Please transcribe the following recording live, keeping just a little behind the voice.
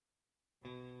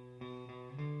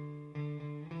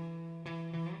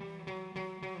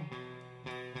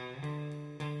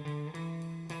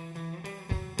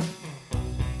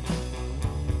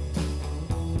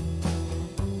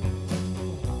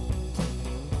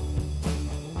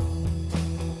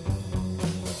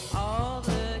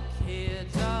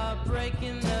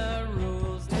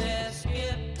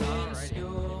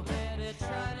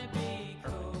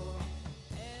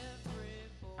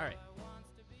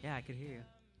can hear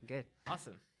you. Good.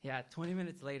 Awesome. Yeah, 20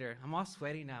 minutes later. I'm all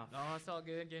sweaty now. Oh, it's all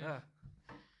good. Yeah.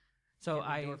 So Get the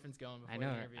I endorphins going before I know,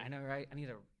 the interview. I know, right? I need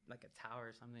a towel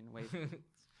or something to wait.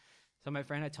 So my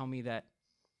friend had told me that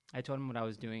I told him what I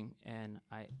was doing, and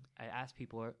I asked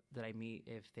people that I meet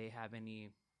if they have any,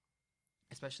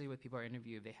 especially with people I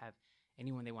interview, if they have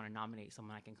anyone they want to nominate,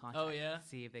 someone I can contact. Oh, yeah?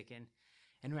 See if they can.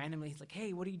 And randomly, he's like,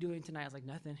 "Hey, what are you doing tonight?" I was like,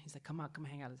 "Nothing." He's like, come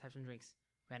hang out. Let's have some drinks."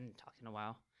 We hadn't talked in a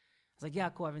while. I was like, "Yeah,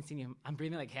 cool. I haven't seen you. I'm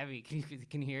breathing like heavy.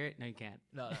 Can you hear it?" No, you can't.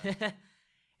 No.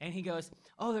 And he goes,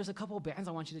 "Oh, there's a couple of bands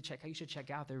I want you to check out. You should check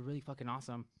out. They're really fucking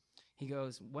awesome." He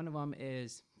goes, "One of them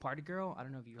is Party Girl. I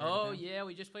don't know if you heard of them." Yeah,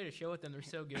 we just played a show with them. They're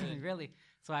so good. Really?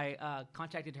 So I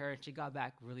contacted her, and she got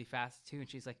back really fast too. And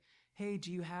she's like, "Hey,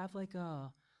 do you have like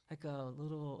a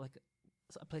little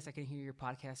a place I can hear your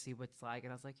podcast, see what it's like?"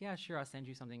 And I was like, "Yeah, sure. I'll send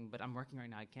you something, but I'm working right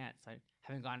now. I can't. So I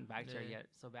haven't gotten back to her yet.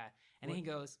 So bad." And then he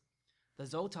goes, "The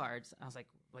Zotards." I was like,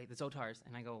 "Wait, the Zotards?"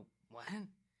 And I go, "What?"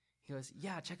 He goes,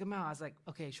 "Yeah, check them out." I was like,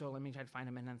 "Okay, sure. Let me try to find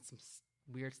them." And then some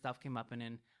weird stuff came up, and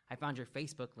then I found your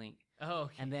Facebook link. Oh.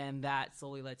 And then that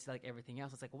slowly led to like everything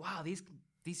else. It's like, wow, these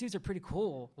dudes are pretty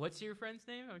cool. What's your friend's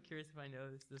name? I'm curious if I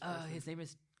know this person. His name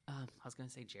is, I was going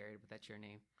to say Jared, but that's your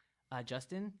name.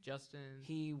 Justin. Justin.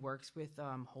 He works with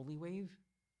Holy Wave.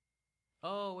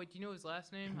 Oh, wait, do you know his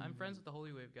last name? I'm friends with the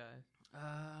Holy Wave guy.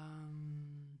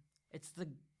 It's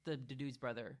the dude's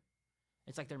brother.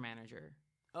 It's like their manager.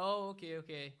 Oh,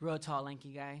 okay. Real tall,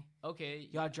 lanky guy. Okay.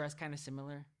 Y'all dress kind of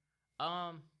similar.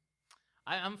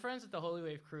 I'm friends with the Holy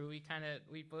Wave crew.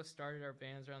 We both started our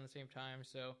bands around the same time,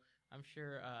 so I'm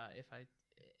sure if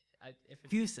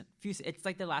Fusen. It's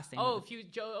like the last name. Oh,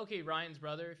 Joe. Okay, Ryan's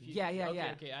brother. Yeah.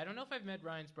 Okay. I don't know if I've met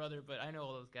Ryan's brother, but I know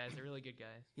all those guys. They're really good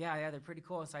guys. Yeah, they're pretty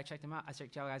cool. So I checked them out. I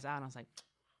checked y'all guys out, and I was like,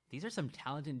 these are some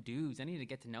talented dudes. I need to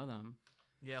get to know them.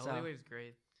 Yeah, Holy Wave's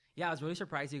great. Yeah, I was really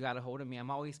surprised you got a hold of me.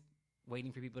 I'm always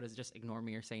waiting for people to just ignore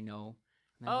me or say no.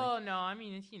 Oh, no. I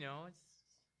mean,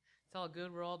 it's all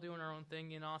good. We're all doing our own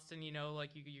thing in Austin. Like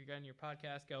you're getting your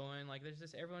podcast going. Like there's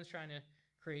just everyone's trying to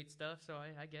create stuff. So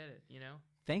I get it.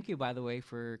 Thank you, by the way,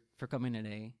 for coming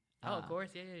today. Oh, of course.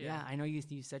 Yeah. Yeah, I know you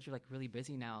said you're like really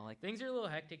busy now. Like things are a little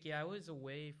hectic. Yeah, I was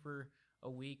away for a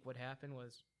week. What happened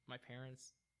was my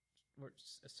parents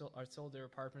sold their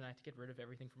apartment. I had to get rid of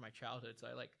everything from my childhood. So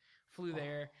I flew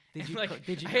there. Did you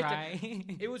did you cry?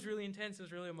 It was really intense. It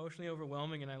was really emotionally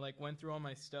overwhelming. And I went through all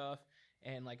my stuff.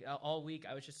 And all week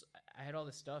I had all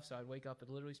this stuff. So I'd wake up and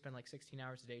literally spend 16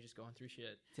 hours a day just going through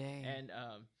shit. Dang.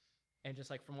 And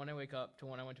just from when I wake up to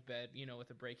when I went to bed,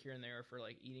 with a break here and there for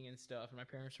eating and stuff. And my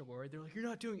parents are worried. They're like, "You're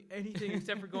not doing anything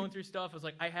except for going through stuff." I was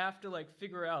like, I have to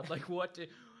figure out what to,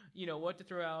 what to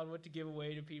throw out, what to give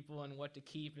away to people, and what to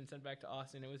keep and send back to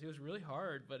Austin. It was really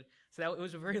hard, but it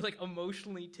was a very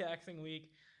emotionally taxing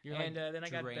week. Then I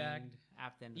got back.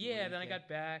 After the end of the yeah, week, then I got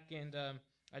back and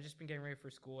I just been getting ready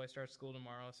for school. I start school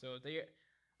tomorrow, so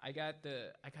I got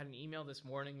an email this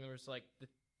morning. There was the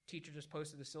teacher just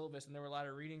posted the syllabus, and there were a lot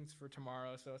of readings for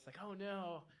tomorrow. So it's oh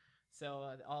no.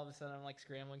 So all of a sudden I'm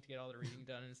scrambling to get all the reading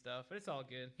done and stuff, but it's all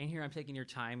good. And here I'm taking your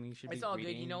time. You should be. It's all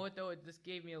reading. good. You know what though? This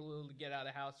gave me a little to get out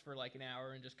of the house for an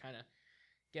hour and just kind of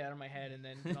get out of my head, and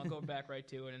then I'll go back right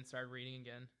to it and start reading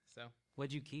again. So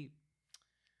what'd you keep?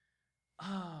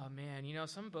 Oh man,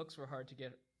 some books were hard to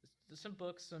get. Some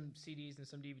books, some CDs, and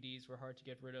some DVDs were hard to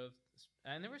get rid of.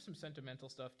 And there was some sentimental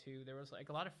stuff, too. There was,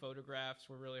 a lot of photographs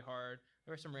were really hard.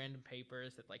 There were some random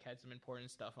papers that, had some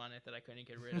important stuff on it that I couldn't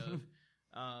get rid of.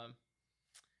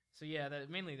 So, yeah,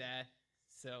 mainly that.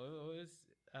 So, it was,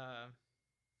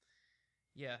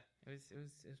 it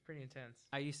was pretty intense.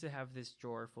 I used to have this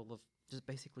drawer full of just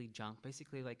basically junk.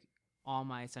 Basically, all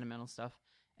my sentimental stuff.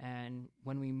 And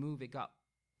when we moved, it got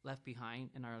left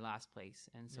behind in our last place,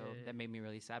 and so that made me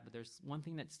really sad. But there's one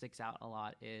thing that sticks out a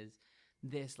lot is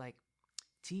this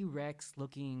T-Rex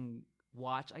looking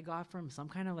watch I got from some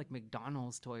kind of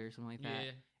McDonald's toy or something like that.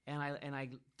 Yeah. And I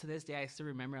to this day I still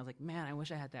remember. I was like, man, I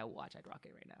wish I had that watch. I'd rock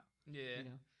it right now. Yeah.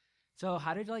 So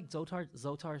how did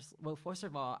Zotars? Well, first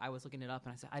of all, I was looking it up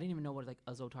and I said I didn't even know what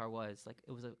a Zotar was.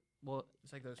 It was a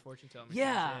it's those fortune telling machines.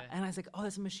 Yeah, and I was like, oh,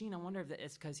 that's a machine. I wonder if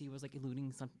it's because he was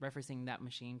referencing that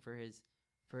machine for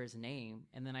his name.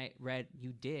 And then I read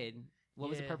you did. What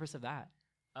was the purpose of that?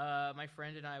 My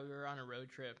friend and I, we were on a road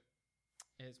trip.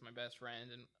 It's my best friend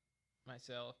and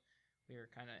myself. We were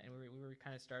kind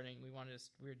of starting. We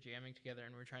were jamming together,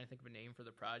 and we were trying to think of a name for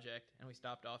the project. And we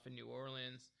stopped off in New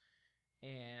Orleans,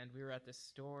 and we were at this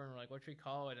store, and we're like, "What should we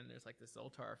call it?" And there's this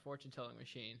Zoltar fortune telling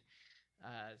machine.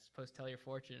 It's supposed to tell your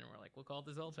fortune, and we're like, we'll call it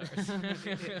the Zoltars.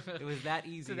 It was that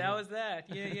easy. So that was that.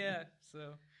 Yeah.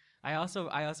 So I also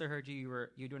heard you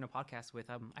were doing a podcast with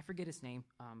I forget his name,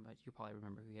 but you probably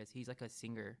remember who he is. He's like a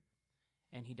singer,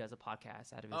 and he does a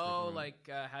podcast out of his living room. Like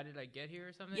How Did I Get Here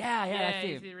or something? Yeah, that's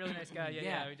he's it. a really nice guy. Yeah,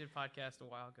 Yeah. we did a podcast a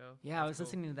while ago. Yeah, I was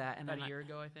That's cool. listening to that, and About then a year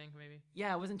ago, I think, maybe.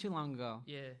 Yeah, it wasn't too long ago.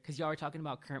 Yeah. Because y'all were talking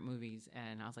about current movies,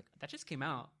 and I was like, that just came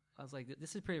out. I was like,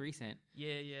 this is pretty recent.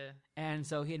 Yeah. And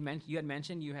so you had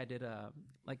mentioned you had did a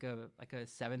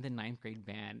 7th and 9th grade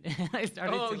band. I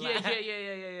started. Oh to laugh.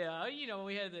 yeah. You know,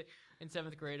 we had in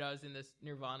 7th grade, I was in this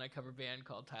Nirvana cover band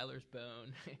called Tyler's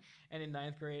Bone, and in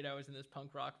 9th grade, I was in this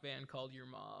punk rock band called Your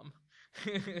Mom.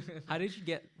 How did you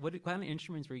get? What kind of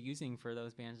instruments were you using for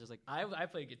those bands? Just like I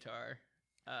played guitar.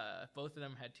 Both of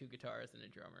them had 2 guitars and a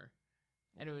drummer.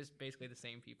 And it was basically the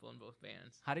same people in both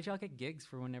bands. How did y'all get gigs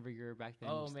for whenever you were back then?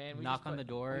 Oh, Just man. knock on the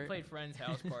door. We played friends'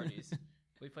 house parties.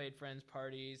 We played friends'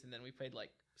 parties, and then we played,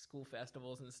 like, school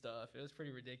festivals and stuff. It was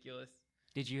pretty ridiculous.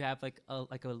 Did you have, like a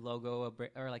logo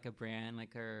or, like, a brand,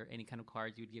 like, or any kind of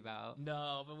cards you'd give out?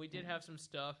 No, but we did have some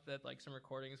stuff that, like, some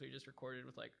recordings we just recorded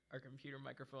with, like, our computer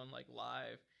microphone, like,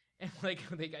 live. And, like,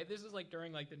 this was, like,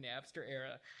 during, like, the Napster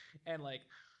era. And, like,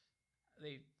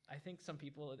 I think some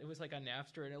people, it was like on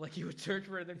Napster, and like you would search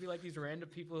for it, there'd be like these random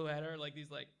people who had our like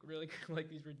these like really like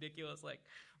these ridiculous like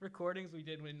recordings we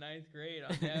did in 9th grade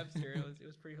on Napster. It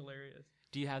was pretty hilarious.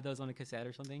 Do you have those on a cassette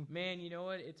or something? Man, you know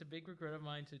what? It's a big regret of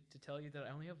mine to tell you that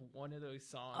I only have one of those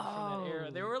songs from that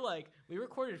era. They were like, we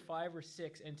recorded 5 or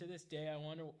 6, and to this day, I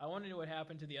want to know what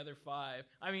happened to the other 5.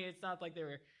 I mean, it's not like they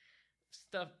were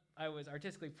stuff I was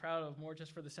artistically proud of, more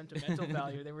just for the sentimental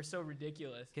value. They were so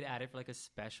ridiculous. Could add it for like a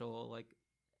special like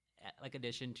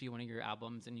addition to one of your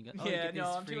albums, and you go,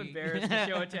 I'm too embarrassed to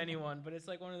show it to anyone, but it's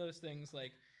like one of those things,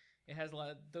 like it has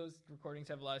those recordings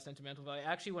have a lot of sentimental value.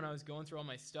 Actually, when I was going through all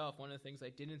my stuff, one of the things I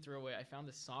didn't throw away, I found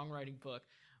a songwriting book.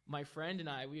 My friend and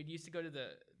I, we used to go to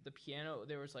the piano,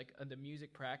 there was like the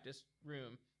music practice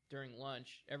room during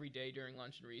lunch, every day during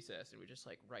lunch and recess, and we just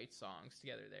like write songs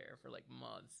together there for like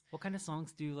months. What kind of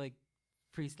songs do like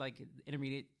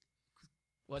intermediate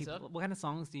What's people, up? what kind of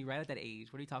songs do you write at that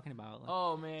age? What are you talking about? Like,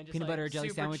 Oh man, just peanut like butter jelly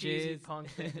super sandwiches. cheesy punk,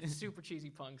 super cheesy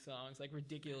punk songs, like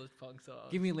ridiculous punk songs.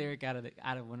 give me a lyric out of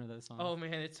one of those songs. Oh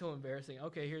man, it's so embarrassing.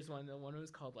 Okay, here's one. The one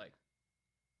was called like,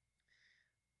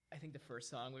 I think the first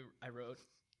song I wrote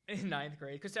in 9th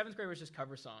grade, because 7th grade was just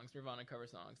cover songs, Nirvana cover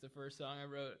songs. The first song I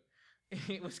wrote,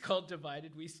 it was called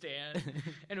 "Divided We Stand,"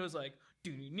 and it was like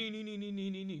divided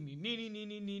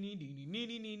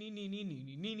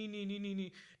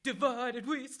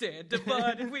we stand,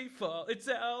 divided we fall. It's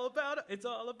all about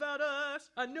us.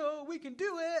 I know we can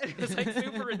do it. It was like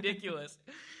super ridiculous.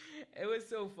 It was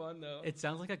so fun though. It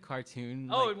sounds like a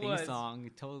cartoon it theme was. song.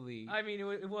 Totally. I mean,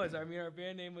 it was. I mean, our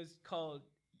band name was called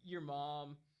Your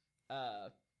Mom,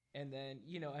 and then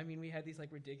we had these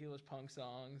like ridiculous punk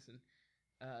songs, and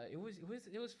it was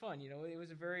fun. It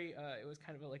was a very it was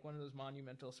kind of like one of those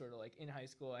monumental sort of like in high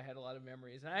school. I had a lot of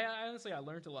memories, and I honestly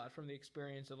learned a lot from the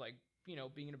experience of like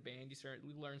being in a band.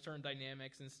 We learned certain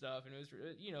dynamics and stuff, and it was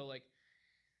like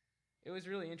it was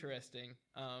really interesting.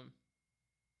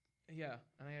 Yeah.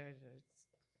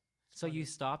 So you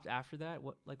stopped after that?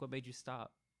 What made you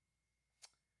stop?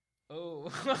 Oh,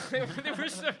 there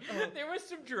was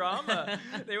some drama.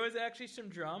 There was actually some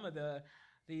drama.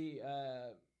 We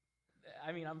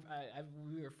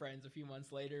were friends a few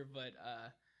months later, but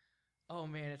oh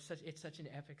man, it's such an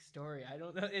epic story. I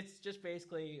don't know. It's just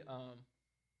basically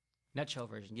Nutshell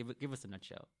version. Give us a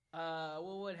nutshell.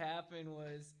 Well, what happened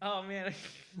was, oh man,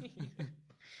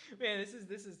 man, this is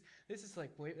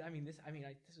like, wait, this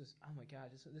was, oh my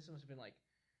god, this must have been like,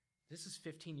 this is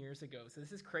 15 years ago. So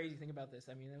this is crazy. Think about this.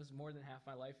 I mean, that was more than half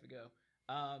my life ago.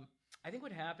 I think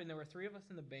what happened, there were 3 of us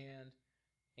in the band,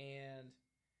 and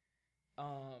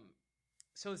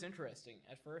so it was interesting.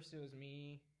 At first, it was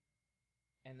me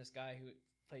and this guy who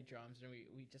played drums, and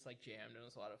we just like jammed, and it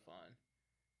was a lot of fun.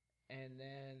 And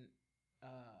then,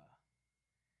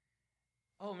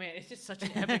 oh man, it's just such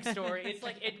an epic story. It's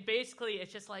like,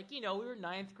 it's just like, we were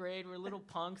 9th grade, we were little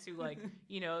punks who like,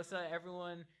 so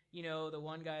everyone, the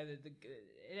one guy it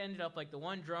ended up like the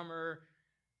one drummer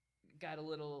got a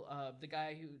little, the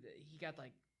guy he got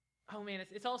like, oh man,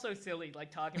 it's also silly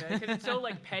like talking about it because it's so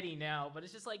like petty now, but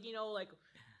it's just like,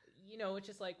 it's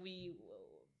just like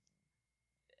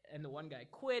and the one guy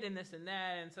quit and this and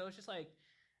that, and so it's just like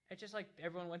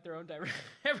everyone went their own direction.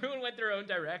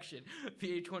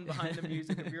 VH1 behind the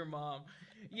music of Your Mom.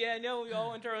 Yeah, no, we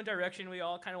all went our own direction. We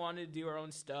all kind of wanted to do our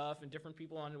own stuff, and different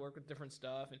people wanted to work with different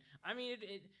stuff. And I mean,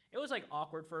 it was like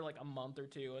awkward for like a month or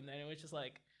two, and then it was just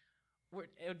like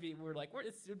it would be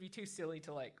too silly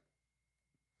to like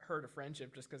hurt a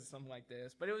friendship just because of something like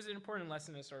this. But it was an important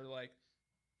lesson to sort of like,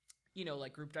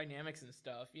 like group dynamics and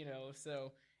stuff,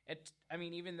 so I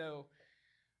mean, even though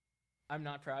I'm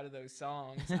not proud of those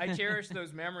songs, I cherish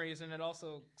those memories, and it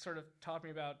also sort of taught me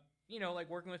about, like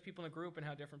working with people in a group and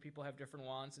how different people have different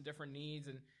wants and different needs,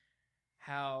 and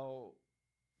how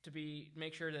to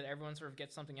make sure that everyone sort of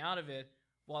gets something out of it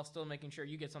while still making sure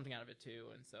you get something out of it too.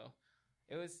 And so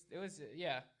it was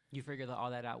yeah. You figured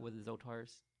all that out with the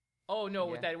Zoltars? Oh no,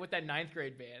 with that ninth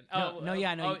grade band.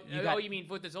 You mean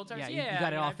with the Zoltars? Yeah, you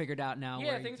got it all figured out now.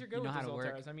 Yeah, things are good with the Zoltars.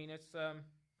 Work. I mean, it's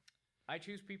I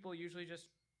choose people usually just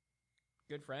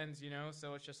good friends,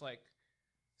 so it's just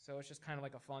kind of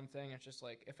like a fun thing. It's just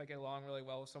like, if I get along really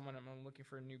well with someone, I'm looking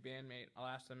for a new bandmate, I'll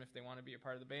ask them if they want to be a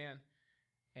part of the band,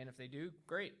 and if they do,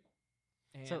 great.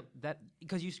 And so that,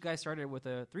 because you guys started with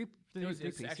a three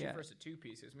piece, actually first a 2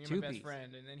 pieces. Me and my best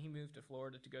friend, and then he moved to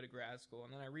Florida to go to grad school,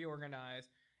 and then I reorganized,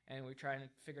 and we tried to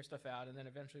figure stuff out, and then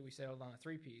eventually we settled on a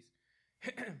 3 piece,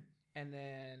 and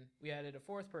then we added a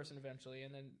 4th person eventually,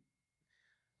 and then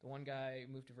the one guy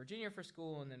moved to Virginia for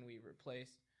school, and then we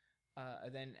replaced.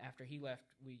 Then after he left,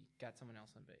 we got someone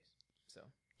else on bass. So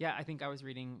yeah, I think I was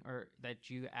reading that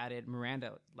you added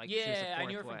Miranda. Yeah, I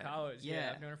knew her from college.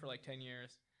 Yeah, I've known her for like 10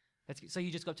 years. So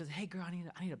you just go up to her, hey girl,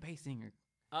 I need a bass singer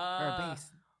or a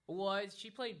bass. Well, she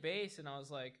played bass, and I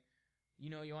was like, you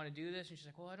want to do this? And she's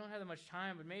like, well, I don't have that much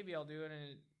time, but maybe I'll do it.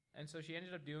 And so she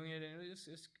ended up doing it, and it was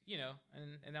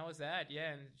and that was that.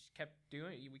 Yeah, and she kept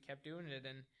doing it. We kept doing it,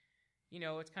 and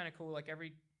it's kind of cool. Like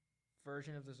every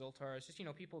version of the Zoltars, just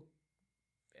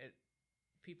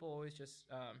people always just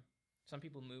some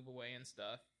people move away and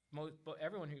stuff. But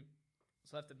everyone who's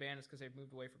left the band is because they've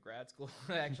moved away for grad school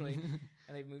actually,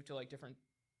 and they've moved to like different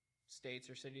states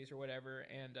or cities or whatever.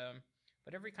 And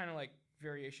but every kind of like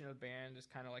variation of the band is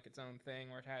kind of like its own thing,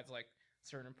 where it has like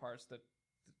certain parts that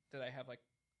I have like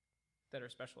that are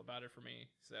special about it for me.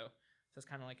 So it's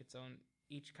kind of like its own.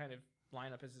 Each kind of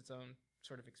lineup is its own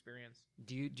sort of experience.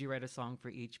 Do you write a song for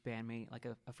each bandmate, like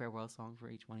a farewell song for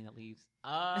each one that leaves?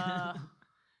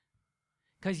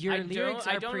 Because your lyrics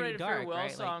are pretty dark, right? I don't write a farewell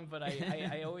song, but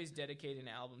I always dedicate an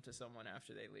album to someone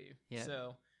after they leave. Yeah.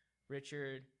 So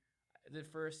Richard, the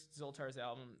first Zoltars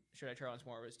album, Should I Try Once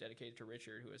More, was dedicated to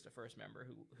Richard, who was the first member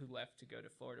who left to go to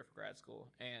Florida for grad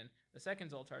school. And the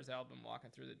second Zoltars album,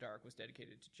 Walking Through the Dark, was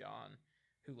dedicated to John,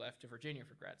 who left to Virginia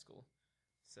for grad school.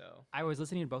 So I was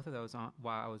listening to both of those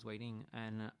while I was waiting,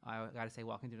 and I gotta say,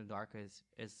 Walking Through the Dark is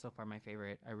so far my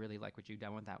favorite. I really like what you've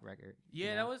done with that record.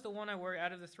 Yeah, that was the one I worked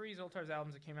out of the 3 Zoltars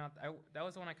albums that came out. That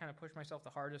was the one I kind of pushed myself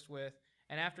the hardest with.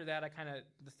 And after that,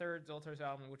 the third Zoltars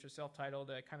album, which was self-titled,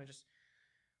 I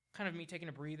kind of me taking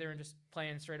a breather and just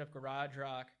playing straight up garage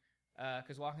rock.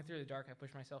 Because Walking Through the Dark, I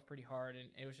pushed myself pretty hard, and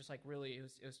it was just like really,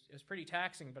 it was pretty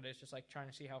taxing. But it's just like trying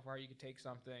to see how far you could take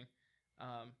something.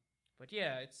 But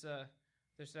yeah, it's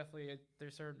there's definitely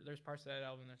there's parts of that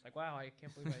album that's like, wow, I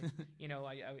can't believe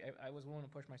I was willing to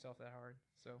push myself that hard.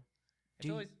 So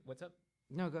it's what's up?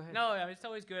 No, go ahead. No, it's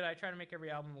always good. I try to make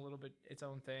every album a little bit its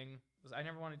own thing. I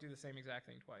never want to do the same exact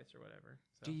thing twice or whatever.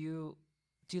 So. Do you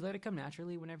let it come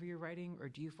naturally whenever you're writing, or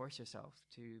do you force yourself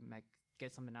to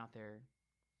get something out there?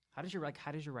 How does your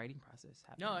writing process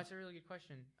happen? No, that's a really good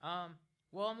question.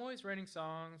 Well, I'm always writing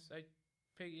songs. I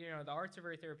pick, the arts are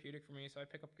very therapeutic for me, so I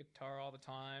pick up guitar all the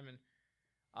time, and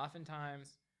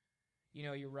oftentimes,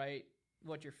 you write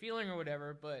what you're feeling or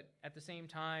whatever, but at the same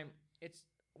time, it's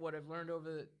what I've learned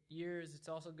over the years. It's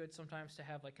also good sometimes to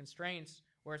have like constraints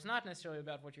where it's not necessarily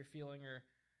about what you're feeling,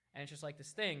 and it's just like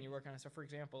this thing you're working on. So for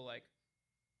example,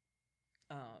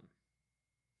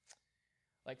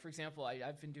 for example,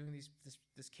 I've been doing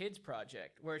this kids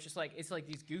project where it's just like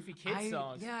these goofy kids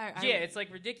songs. Yeah, it's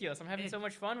like ridiculous. I'm having so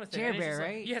much fun with it. Jer Bear,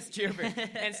 right? Yes, Jer Bear.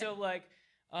 And so like.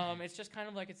 It's just kind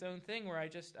of like its own thing where I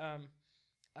just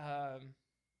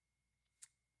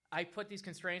I put these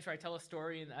constraints where I tell a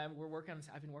story, and I've been working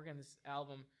on this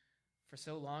album for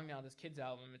so long now. This kids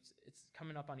album, it's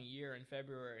coming up on a year in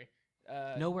February.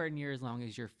 Nowhere near as long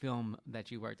as your film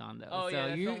that you worked on, though. Oh, so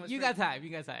yeah, you got time. You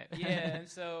got time. Yeah, and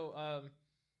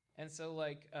so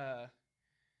like.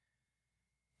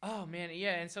 Oh man,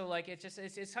 yeah, and so like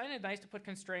it's kind of nice to put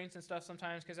constraints and stuff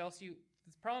sometimes, because else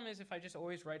the problem is if I just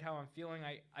always write how I'm feeling,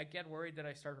 I get worried that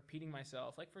I start repeating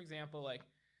myself. Like for example,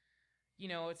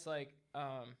 it's like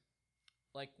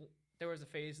there was a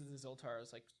phase of the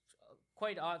Zoltars, like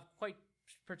quite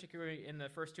particularly in the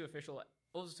first 2 official.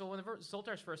 Well, so when the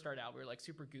Zoltars first started out, we were like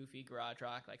super goofy garage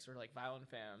rock, like sort of like Violent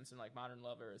Femmes and like Modern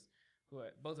Lovers,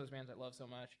 both those bands I love so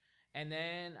much. And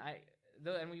then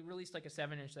and we released like a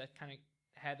 7-inch that kind of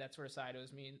had that sort of side. It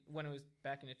was me when it was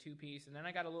back in a 2-piece, and then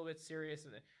I got a little bit serious,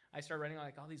 and I started writing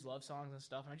like all these love songs and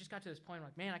stuff. And I just got to this point where,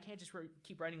 like, man, I can't just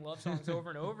keep writing love songs over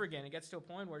and over again. It gets to a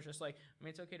point where it's just like, I mean,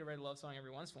 it's okay to write a love song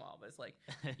every once in a while, but it's like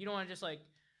you don't want to just like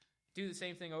do the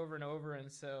same thing over and over.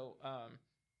 And so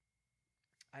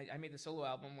I made the solo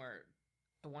album where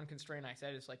the one constraint I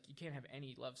said is like you can't have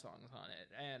any love songs on it,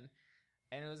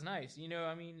 and it was nice, you know.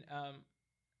 I mean,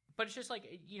 but it's just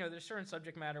like, you know, there's certain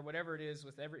subject matter, whatever it is,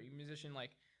 with every musician.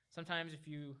 Like sometimes if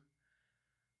you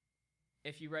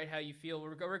write how you feel,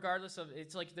 regardless of,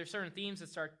 it's like there's certain themes that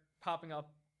start popping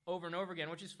up over and over again,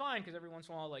 which is fine because every once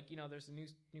in a while, like, you know, there's a new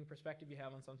perspective you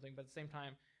have on something. But at the same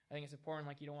time, I think it's important.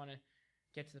 Like you don't want to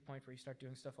get to the point where you start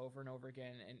doing stuff over and over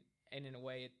again, and in a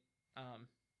way, it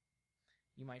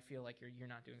you might feel like you're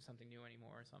not doing something new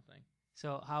anymore or something.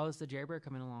 So how is the Jaybird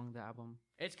coming along, the album?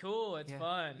 It's cool. It's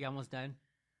fun. You almost done?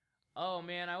 Oh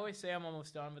man, I always say I'm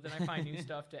almost done, but then I find new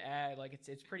stuff to add. Like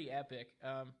it's pretty epic.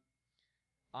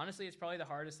 Honestly, it's probably the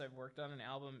hardest I've worked on an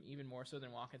album, even more so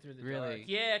than Walking Through the Dark.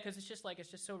 Yeah, because it's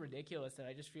just so ridiculous that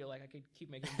I just feel like I could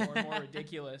keep making more and more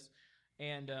ridiculous.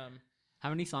 And how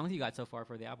many songs you got so far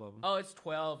for the album? Oh, it's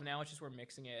 12 now. It's just we're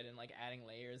mixing it and like adding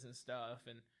layers and stuff,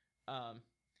 and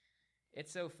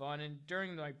it's so fun. And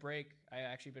during my break, I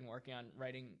actually been working on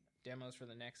writing demos for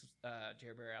the next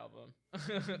Jaybird album.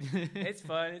 It's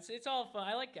fun. It's all fun.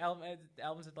 I like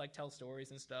albums that like tell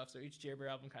stories and stuff. So each Jaybird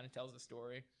album kind of tells a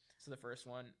story. So the first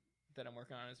one that I'm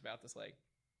working on is about this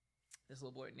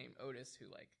little boy named Otis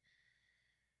who like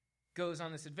goes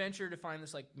on this adventure to find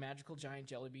this like magical giant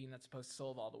jelly bean that's supposed to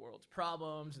solve all the world's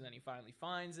problems, and then he finally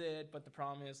finds it. But the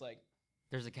problem is like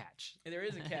there's a catch. There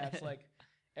is a catch. Like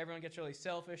everyone gets really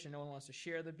selfish and no one wants to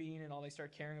share the bean, and all they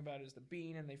start caring about is the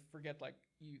bean, and they forget like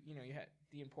you know you had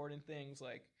the important things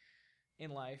like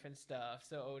in life and stuff.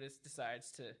 So Otis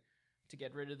decides to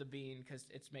get rid of the bean because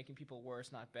it's making people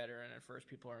worse, not better. And at first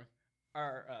people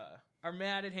are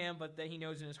mad at him, but then he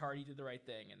knows in his heart he did the right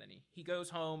thing. And then he goes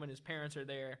home and his parents are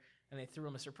there and they threw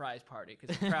him a surprise party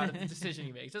because they're proud of the decision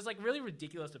he makes. So it's like really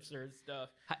ridiculous, absurd stuff.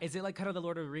 Is it like kind of the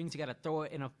Lord of the Rings? You got to throw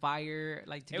it in a fire,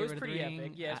 like to get rid of the ring? It was pretty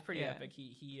epic. Yeah, it's pretty epic.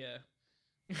 He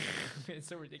it's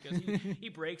so ridiculous. He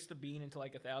breaks the bean into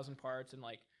like 1,000 parts and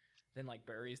like then like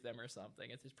buries them or something.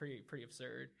 It's just pretty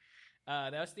absurd.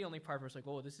 That's the only part where it's like,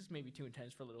 oh, this is maybe too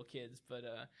intense for little kids, but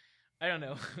I don't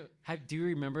know. Do you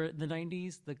remember the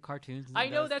 90s, the cartoons? I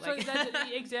know, that's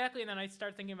exactly. And then I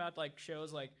start thinking about like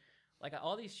shows like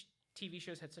all these TV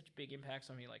shows had such big impacts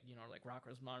on me, like, you know, like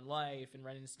Rocko's Modern Life and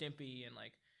Ren and Stimpy and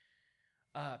like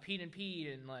Pete and Pete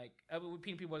and like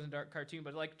Pete and Pete wasn't a dark cartoon,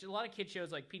 but like a lot of kid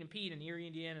shows like Pete and Pete and Erie,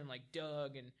 Indiana, and like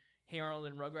Doug and Harold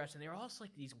and Rugrats, and they were all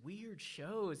like these weird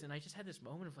shows. And I just had this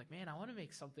moment of like, man, I want to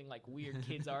make something like weird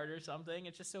kids art or something.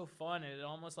 It's just so fun. And it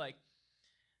almost like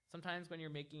sometimes when you're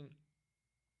making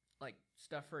like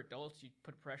stuff for adults, you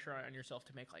put pressure on yourself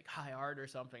to make like high art or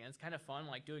something. And it's kind of fun,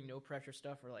 like doing no pressure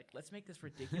stuff where like, let's make this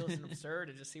ridiculous and absurd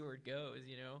and just see where it goes,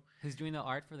 you know? Who's doing the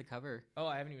art for the cover? Oh,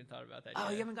 I haven't even thought about that yet.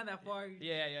 Oh, you haven't gone that far?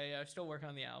 Yeah. I'm still working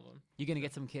on the album. You gonna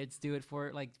get some kids do it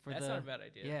for That's not a bad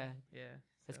idea. Yeah.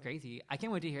 That's crazy. I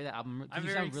can't wait to hear that album. I'm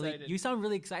very excited. You sound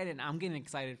really excited, and I'm getting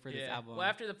excited for this album. Well,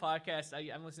 after the podcast,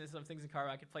 I'm listening to some things in the car.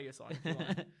 I could play you a song if you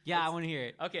want. I want to hear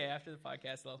it. Okay, after the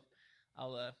podcast,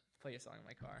 I'll play a song in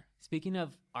my car. Speaking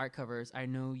of art covers, I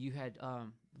know you had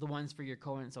the ones for your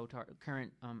current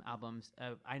albums.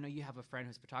 I know you have a friend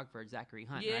who's a photographer, Zachary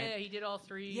Hunt, right? Yeah, he did all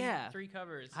three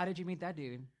covers. How did you meet that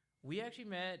dude? We actually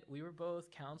met. We were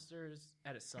both counselors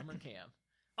at a summer camp.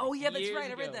 Oh, yeah, that's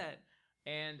right. I read that.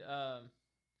 And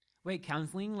wait,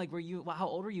 counseling? Like, how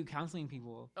old were you counseling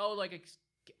people? Oh, like,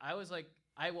 I was like,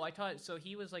 I taught, so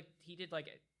he was like,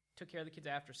 took care of the kids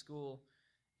after school,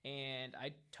 and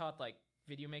I taught like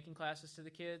video making classes to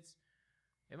the kids.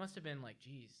 It must have been like,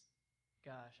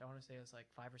 I want to say it was like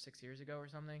 5 or 6 years ago or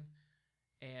something.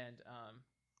 And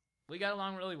we got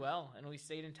along really well, and we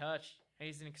stayed in touch. And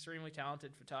he's an extremely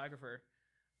talented photographer,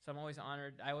 so I'm always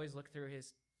honored. I always look through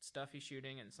his stuff he's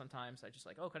shooting, and sometimes I just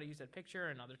like, oh, could I use that picture?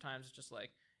 And other times it's just like,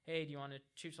 hey, do you want to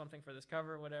shoot something for this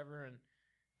cover or whatever? And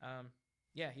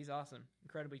he's awesome,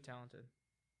 incredibly talented.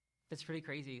 That's pretty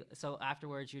crazy. So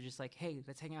afterwards you're just like, hey,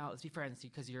 let's hang out, let's be friends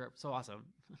because you're so awesome.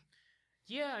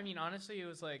 Yeah, I mean, honestly, it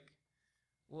was like,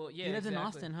 well, yeah, he lives in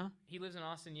Austin, huh? He lives in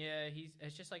Austin. Yeah,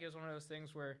 it's just like, it was one of those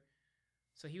things where,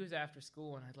 so he was after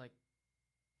school, and I'd like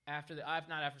after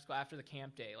the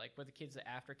camp day, like where the kids, the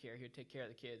aftercare, he would take care of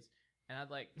the kids. And I'd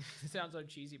like, it sounds so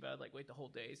cheesy, but I'd like wait the whole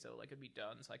day so like it'd be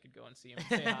done so I could go and see him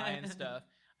and say hi and stuff.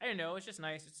 I don't know. It's just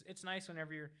nice. It's nice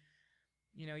whenever you're,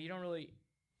 you know, you don't really,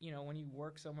 you know, when you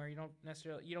work somewhere, you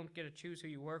don't get to choose who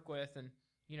you work with, and,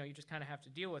 you know, you just kind of have to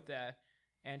deal with that.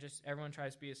 and just everyone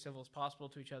tries to be as civil as possible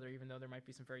to each other, even though there might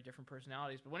be some very different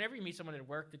personalities. But whenever you meet someone at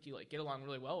work that you like get along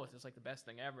really well with, it's like the best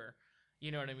thing ever.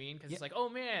 You know what I mean? Because it's like, oh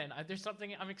man, there's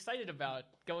something I'm excited about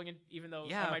going in, even though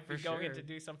I might be going in to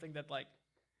do something that like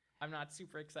I'm not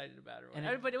super excited about.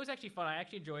 But it was actually fun. I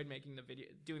actually enjoyed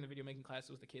doing the video making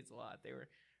classes with the kids a lot.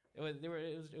 It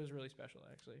was really special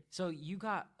actually. So you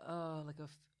got like a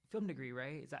film degree,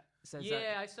 right?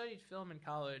 I studied film in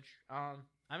college.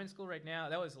 I'm in school right now.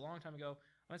 That was a long time ago.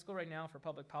 I'm in school right now for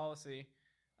public policy,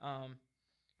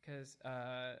 because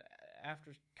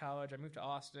after college I moved to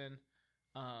Austin.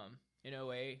 In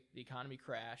 2008, the economy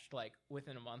crashed like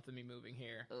within a month of me moving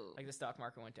here. Oh. Like the stock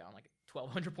market went down like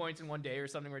 1,200 points in one day or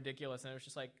something ridiculous, and it was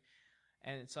just like,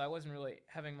 and so I wasn't really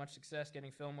having much success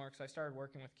getting film work. So I started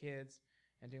working with kids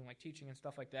and doing like teaching and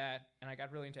stuff like that, and I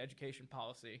got really into education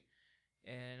policy,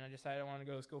 and I decided I wanted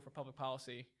to go to school for public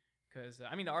policy because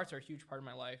the arts are a huge part of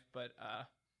my life, but I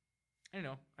don't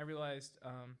know. I realized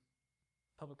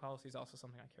public policy is also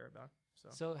something I care about.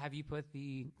 So have you put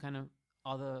the kind of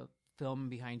all the film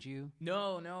behind you?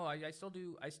 No, I still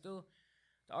do. The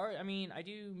art. I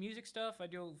do music stuff. I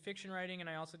do fiction writing, and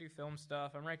I also do film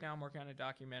stuff. Right now I'm working on a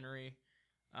documentary.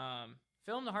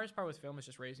 Film. The hardest part with film is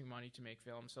just raising money to make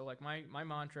film. So like my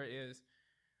mantra is,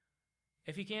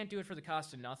 if you can't do it for the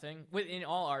cost of nothing, in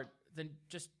all art, then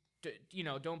just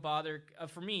don't bother.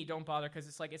 For me, don't bother, because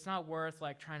it's like it's not worth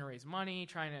like trying to raise money,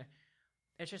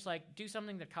 It's just like do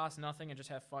something that costs nothing and just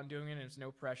have fun doing it, and it's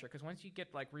no pressure. Because once you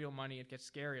get like real money, it gets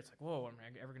scary. It's like, whoa, am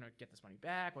I ever gonna get this money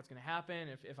back? What's gonna happen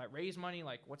if I raise money?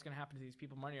 Like, what's gonna happen to these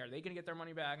people? Money? Are they gonna get their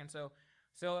money back? And so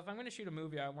if I'm gonna shoot a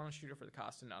movie, I want to shoot it for the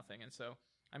cost of nothing. And so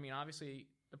obviously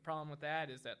the problem with that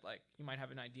is that like you might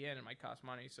have an idea and it might cost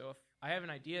money. So if I have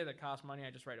an idea that costs money, I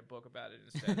just write a book about it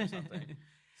instead or something.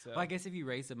 So well, I guess if you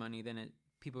raise the money, then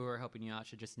people who are helping you out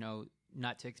should just know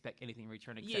not to expect anything in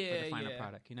return except for the final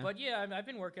product, But I've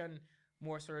been working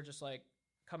more sort of just like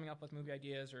coming up with movie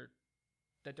ideas or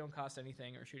that don't cost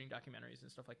anything, or shooting documentaries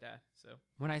and stuff like that. So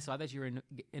when I saw that you were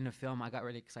in a film, I got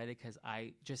really excited because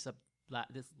I just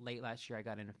this late last year I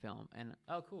got into film, and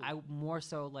oh cool. I more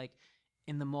so like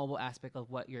in the mobile aspect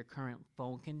of what your current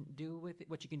phone can do with it,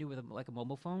 what you can do with a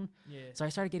mobile phone. Yeah. So I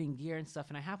started getting gear and stuff,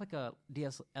 and I have like a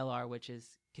DSLR which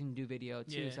can do video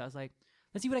too. So I was like,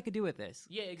 let's see what I could do with this.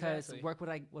 Yeah, exactly. Because work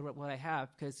what I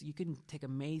have, because you can take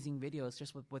amazing videos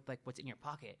just with like what's in your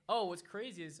pocket. Oh, what's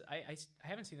crazy is I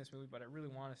haven't seen this movie, but I really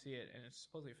want to see it, and it's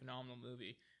supposedly a phenomenal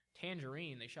movie.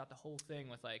 Tangerine, they shot the whole thing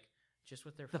with like just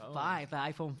with their phone. The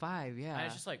iPhone 5, yeah. And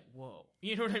it's just like, whoa,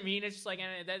 you know what I mean? It's just like,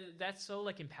 and that's so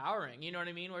like empowering, you know what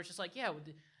I mean? Where it's just like, yeah,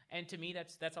 and to me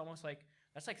that's almost like.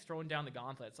 That's like throwing down the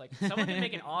gauntlet. It's like someone can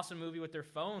make an awesome movie with their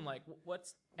phone. Like,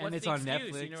 what's and it's the on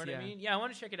excuse? Netflix, you know what I mean? Yeah, I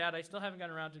want to check it out. I still haven't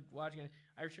gotten around to watching it.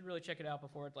 I should really check it out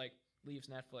before it like leaves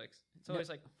Netflix. It's always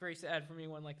like very sad for me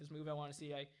when like this movie I want to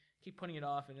see, I keep putting it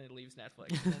off and then it leaves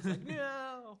Netflix. And it's like,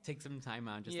 no. Take some time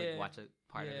out and just like watch a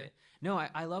part of it. No,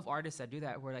 I love artists that do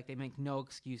that, where like they make no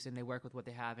excuse and they work with what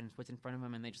they have and what's in front of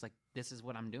them, and they just like, this is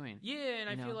what I'm doing. Yeah, and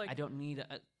I feel like I don't need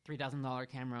a $3,000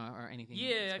 camera or anything.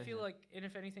 Yeah, I feel like, and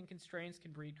if anything, constraints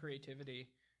can breed creativity.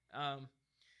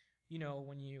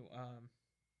 When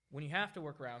you have to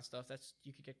work around stuff,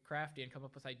 you could get crafty and come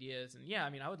up with ideas. And yeah,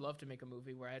 I would love to make a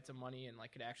movie where I had some money and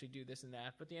like could actually do this and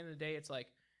that. But at the end of the day, it's like,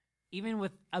 even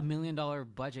with $1 million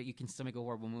budget, you can still make a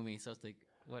horrible movie. So it's like,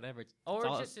 whatever. It's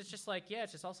just like, yeah,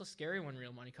 it's just also scary when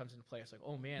real money comes into play. It's like,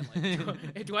 oh man,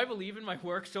 like, do I believe in my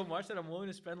work so much that I'm willing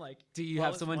to spend like? Do you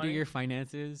have someone do your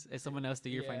finances? Is someone else do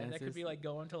your finances? That could be like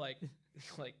going to like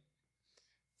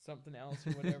something else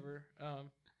or whatever.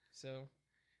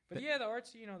 But yeah, the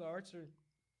arts are.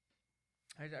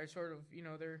 I sort of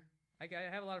I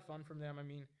have a lot of fun from them.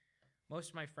 Most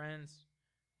of my friends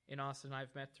in Austin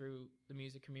I've met through the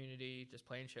music community, just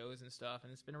playing shows and stuff,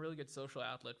 and it's been a really good social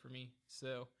outlet for me.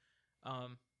 So,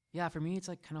 yeah, for me it's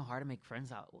like kind of hard to make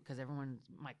friends out because everyone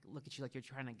might look at you like you're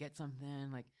trying to get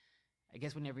something. Like, I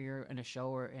guess whenever you're in a show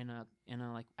or in a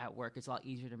like at work, it's a lot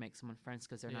easier to make someone friends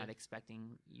because they're not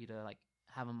expecting you to like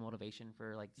have a motivation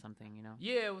for like something,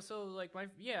 Yeah, well, so like I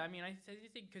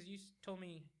think because you told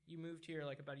me you moved here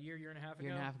like about a year and a half ago.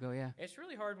 Year and a half ago, yeah. It's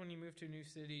really hard when you move to a new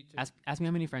city to ask me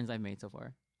how many friends I've made so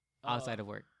far. Outside of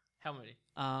work. How many?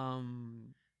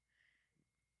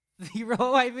 0,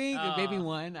 I think. Maybe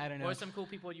 1. I don't know. Or some cool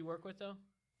people you work with, though?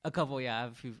 A couple, yeah. I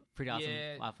have a few pretty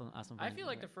awesome, awesome I friends. feel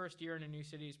like the first year in a new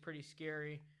city is pretty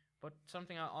scary, but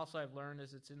something I've learned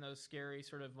is it's in those scary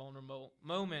sort of vulnerable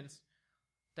moments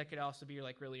that could also be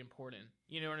like really important.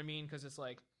 You know what I mean? Because it's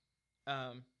like,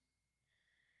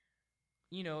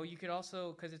 you could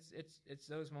also, because it's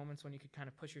those moments when you could kind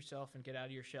of push yourself and get out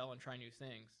of your shell and try new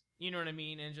things. You know what I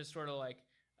mean? And just sort of like,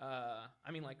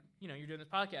 I mean, like, you know, you're doing this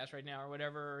podcast right now or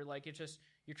whatever. Or like, it's just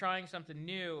you're trying something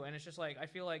new, and it's just like I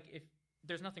feel like if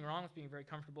there's nothing wrong with being very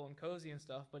comfortable and cozy and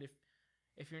stuff, but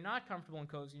if you're not comfortable and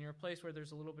cozy, and you're a place where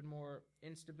there's a little bit more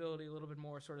instability, a little bit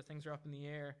more sort of things are up in the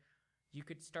air, you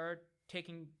could start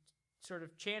taking sort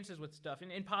of chances with stuff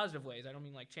in positive ways. I don't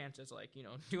mean like chances like, you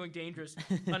know, doing dangerous,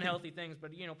 unhealthy things,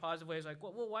 but, you know, positive ways like,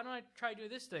 well, why don't I try to do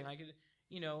this thing? I could,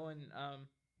 you know, and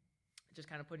just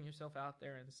kind of putting yourself out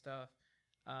there and stuff.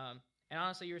 And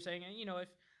honestly, you were saying, you know, if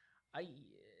I,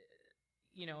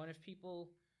 you know, and if people,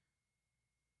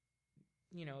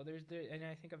 you know, and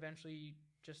I think eventually,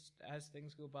 just as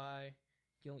things go by,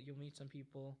 you'll meet some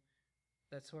people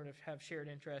that sort of have shared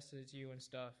interests as you and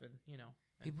stuff, and you know.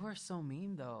 People are so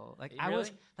mean though. Like Really?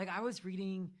 I was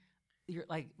reading. You're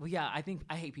like, well, yeah. I think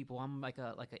I hate people. I'm like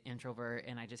an introvert,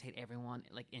 and I just hate everyone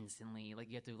like instantly. Like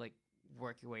you have to like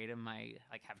work your way to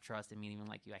have trust in me, even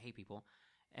like you. I hate people,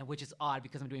 and which is odd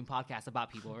because I'm doing podcasts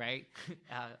about people, right?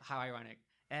 How ironic.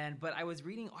 But I was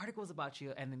reading articles about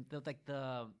you, and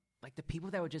the people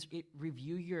that would just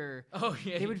review your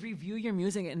they would review your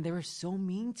music, and they were so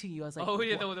mean to you. I was like,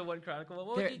 the one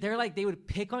Chronicle. They're like, they would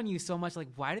pick on you so much. Like,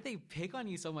 why did they pick on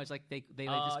you so much? Like they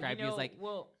like describe you as like,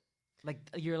 like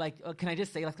you're like, can I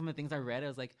just say like some of the things I read? It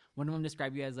was like one of them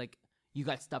described you as like you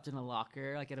got stuffed in a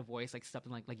locker, like at a voice, like stuffed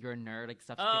in like you're a nerd, like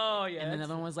stuffed. Oh yeah. And then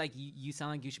another one was like you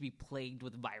sound like you should be plagued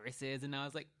with viruses, and I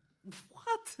was like,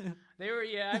 what? They were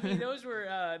I mean those were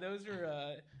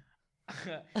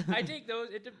I take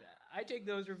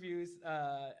those reviews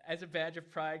as a badge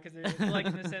of pride, because they're like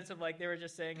in the sense of like they were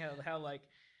just saying how like,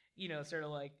 you know, sort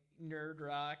of like nerd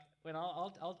rock. When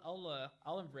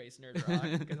I'll embrace nerd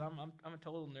rock because I'm a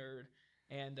total nerd,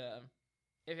 and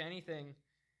if anything,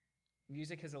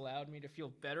 music has allowed me to feel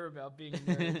better about being a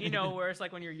nerd. You know, where it's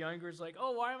like when you're younger, it's like,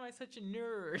 oh, why am I such a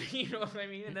nerd? You know what I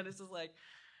mean? And then it's just like,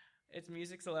 it's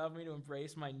music's allowed me to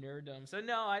embrace my nerddom. So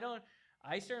no,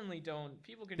 I certainly don't.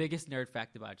 People can. Biggest nerd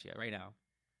fact about you right now.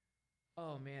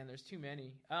 Oh man, there's too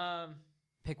many.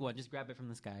 Pick one. Just grab it from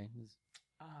the sky.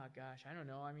 Oh gosh, I don't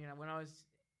know. I mean, when I was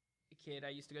a kid, I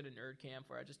used to go to nerd camp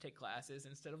where I just take classes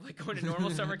instead of like going to normal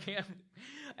summer camp,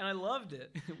 and I loved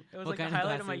it. It was like the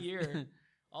highlight of my year.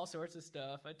 All sorts of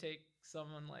stuff. I take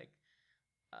someone like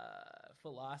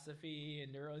philosophy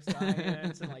and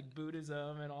neuroscience and like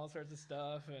Buddhism and all sorts of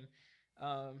stuff. And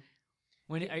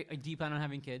do you plan on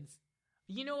having kids?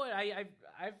 You know what?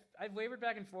 I've wavered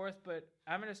back and forth, but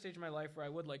I'm in a stage of my life where I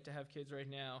would like to have kids right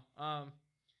now.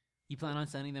 You plan on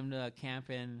sending them to camp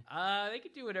and? They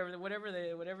could do whatever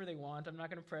they want. I'm not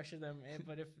going to pressure them,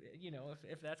 but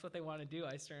if that's what they want to do,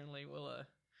 I certainly will.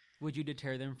 Would you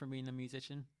deter them from being a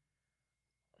musician?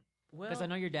 Well, because I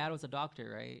know your dad was a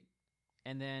doctor, right?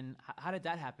 And then how did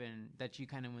that happen? That you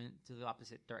kind of went to the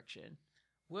opposite direction?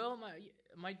 Well,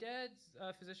 my dad's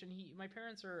a physician. My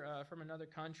parents are from another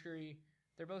country.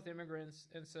 They're both immigrants,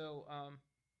 and so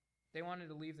they wanted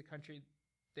to leave the country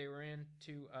they were in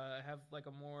to have like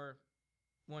a more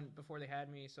one before they had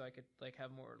me, so I could like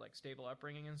have more like stable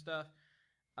upbringing and stuff.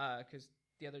 Because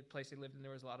the other place they lived in,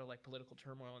 there was a lot of like political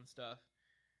turmoil and stuff.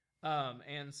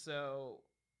 And so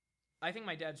I think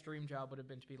my dad's dream job would have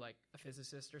been to be like a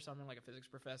physicist or something, like a physics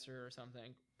professor or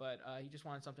something. But he just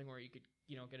wanted something where you could,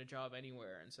 get a job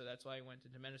anywhere. And so that's why he went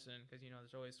into medicine, because,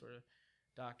 there's always sort of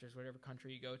doctors, whatever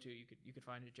country you go to, you could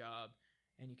find a job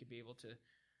and you could be able to,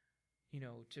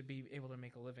 to be able to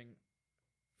make a living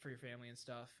for your family and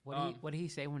stuff. What did he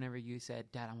say whenever you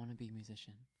said, Dad, I want to be a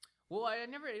musician? Well,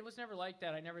 it was never like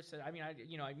that. I never said,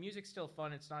 music's still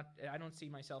fun. It's not, I don't see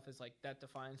myself as like, that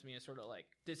defines me as sort of like,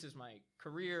 this is my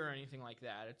career or anything like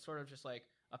that. It's sort of just like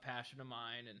a passion of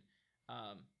mine. And,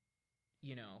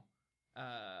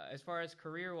 as far as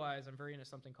career wise, I'm very into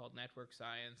something called network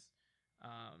science.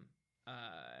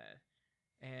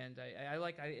 And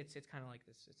it's kind of like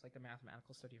this, it's like the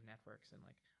mathematical study of networks. And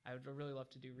like, I would really love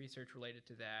to do research related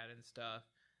to that and stuff.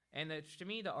 And to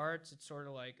me, the arts, it's sort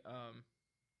of like,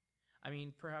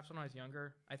 perhaps when I was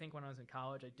younger, I think when I was in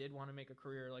college, I did want to make a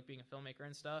career like being a filmmaker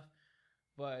and stuff.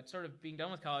 But sort of being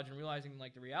done with college and realizing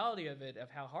like the reality of it, of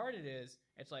how hard it is,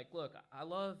 it's like, look, I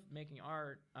love making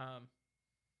art,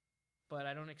 but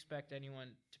I don't expect anyone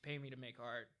to pay me to make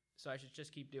art, so I should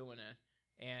just keep doing it.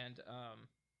 And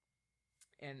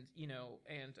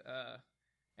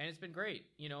it's been great.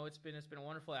 It's been a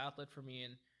wonderful outlet for me.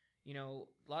 And a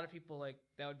lot of people, like,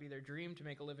 that would be their dream to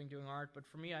make a living doing art. But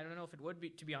for me, I don't know if it would be,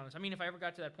 to be honest. If I ever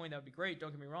got to that point, that would be great.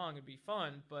 Don't get me wrong. It'd be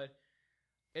fun. But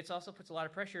it also puts a lot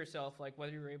of pressure on yourself, like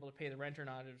whether you're able to pay the rent or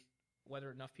not, is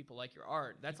whether enough people like your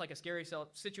art. That's like a scary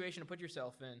situation to put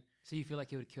yourself in. So you feel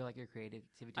like it would kill like your creativity?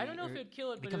 I don't know if it would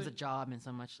kill it, but it becomes a job and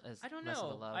so much as I don't less know.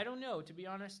 of a love. I don't know. To be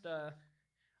honest,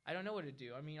 I don't know what to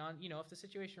do. I mean, if the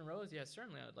situation arose, yes,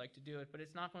 certainly I would like to do it, but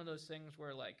it's not one of those things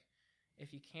where like,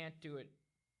 if you can't do it,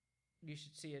 you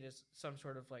should see it as some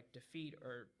sort of like defeat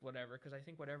or whatever. Because I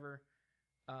think whatever,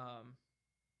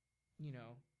 you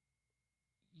know,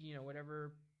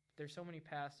 whatever. There's so many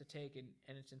paths to take,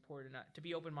 and it's important not to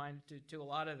be open minded to a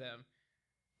lot of them,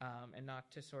 and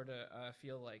not to sort of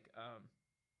feel like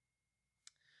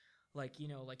like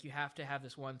you have to have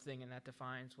this one thing and that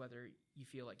defines whether you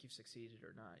feel like you've succeeded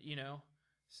or not.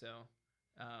 So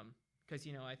because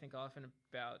I think often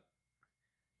about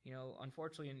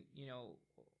unfortunately, and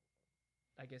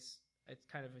I guess it's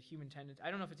kind of a human tendency.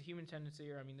 I don't know if it's a human tendency,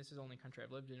 or I mean, this is the only country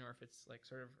I've lived in, or if it's like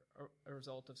sort of a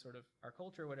result of sort of our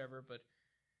culture or whatever, but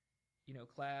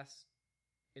class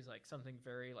is like something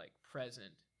very like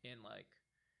present in like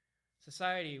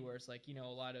society, where it's like a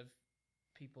lot of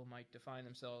people might define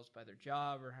themselves by their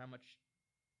job, or how much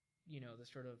the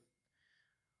sort of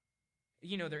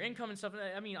their income and stuff.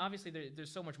 I mean, obviously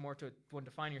there's so much more to it when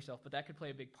define yourself, but that could play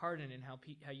a big part in how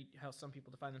some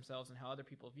people define themselves and how other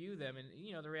people view them. And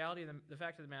the reality of the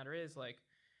fact of the matter is, like,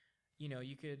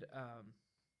 you could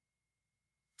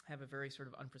have a very sort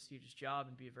of unprestigious job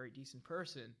and be a very decent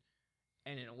person,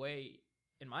 and in a way,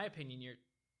 in my opinion,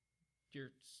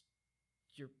 you're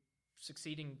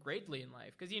succeeding greatly in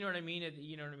life, because you know what I mean. It's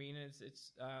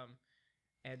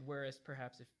and whereas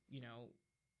perhaps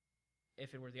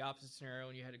if it were the opposite scenario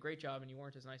and you had a great job and you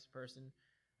weren't as nice a person,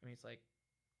 I mean, it's like,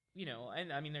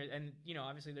 and I mean,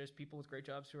 obviously there's people with great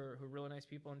jobs who are really nice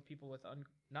people, and people with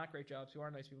not great jobs who are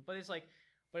nice people. But it's like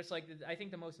I think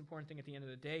the most important thing at the end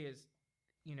of the day is,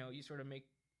 you sort of make,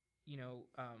 you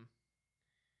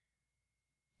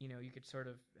could sort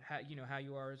of how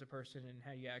you are as a person and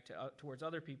how you act towards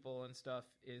other people and stuff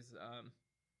is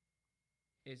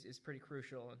pretty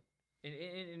crucial. And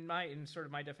in sort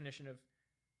of my definition of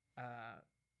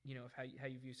of how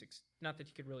you view success. Not that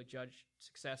you could really judge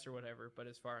success or whatever, but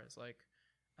as far as like,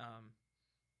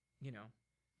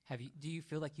 do you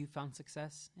feel like you found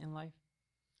success in life?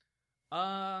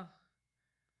 I'm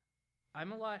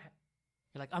a lot.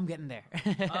 You're like, I'm getting there.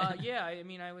 Yeah. I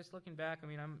mean, I was looking back. I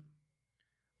mean,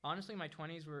 honestly, my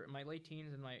late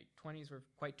teens and my 20s were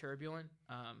quite turbulent.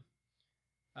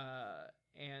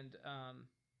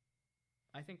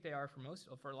 I think they are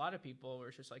for a lot of people, where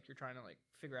it's just like you're trying to like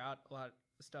figure out a lot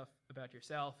of stuff about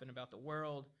yourself and about the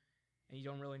world, and you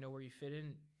don't really know where you fit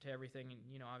in to everything.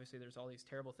 And obviously there's all these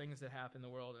terrible things that happen in the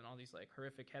world, and all these like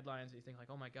horrific headlines, and you think like,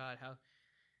 oh my God, how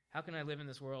can I live in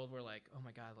this world where like, oh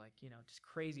my God, like just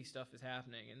crazy stuff is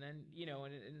happening. And then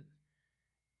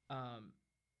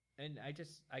and I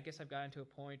guess I've gotten to a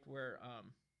point where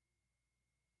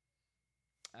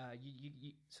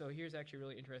so here's actually a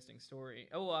really interesting story.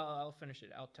 Oh, I'll finish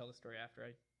it. I'll tell the story after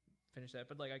I finish that.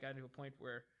 But like, I got to a point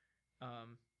where I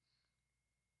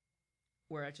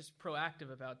just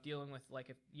proactive about dealing with, like,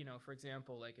 if for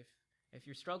example, like if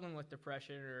you're struggling with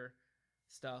depression or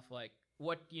stuff, like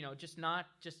what just not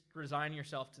just resign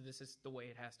yourself to this is the way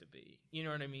it has to be. You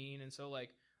know what I mean? And so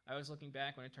like, I was looking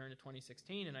back when I turned to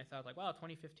 2016, and I thought like, wow,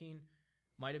 2015.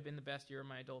 Might have been the best year of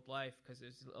my adult life, because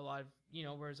there's a lot of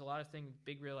whereas a lot of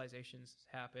big realizations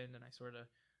happened, and I sort of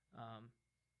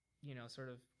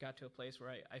got to a place where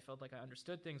I felt like I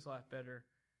understood things a lot better,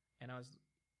 and I was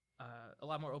a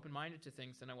lot more open-minded to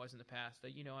things than I was in the past.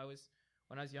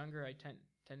 When I was younger, I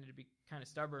tended to be kind of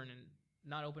stubborn and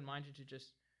not open-minded to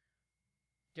just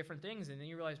different things, and then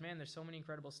you realize, man, there's so many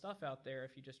incredible stuff out there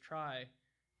if you just try,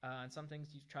 and some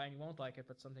things you try and you won't like it,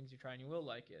 but some things you try and you will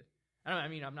like it. I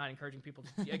mean, I'm not encouraging people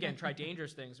to, again, try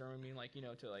dangerous things, or I mean, like, to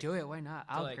like... Do it, why not?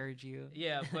 I'll encourage you.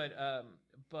 Yeah, but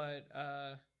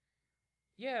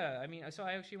yeah, I mean, so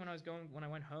I actually, when I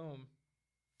went home,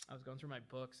 I was going through my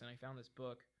books, and I found this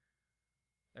book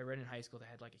I read in high school that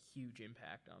had like a huge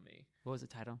impact on me. What was the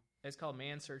title? It's called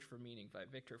Man's Search for Meaning by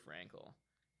Viktor Frankl.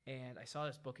 And I saw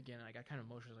this book again, and I got kind of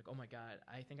emotional. I was like, oh my God,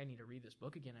 I think I need to read this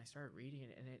book again. I started reading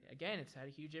it, and it's had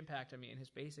a huge impact on me. And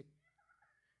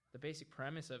the basic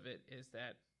premise of it is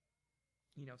that,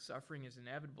 suffering is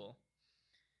inevitable,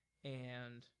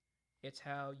 and it's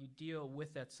how you deal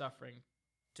with that suffering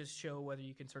to show whether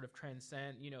you can sort of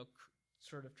transcend,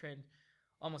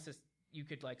 almost as you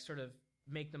could like sort of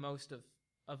make the most of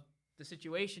the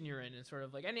situation you're in, and sort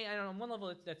of like, I don't know, on one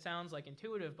level that sounds like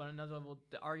intuitive, but on another level,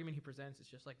 the argument he presents is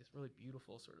just like this really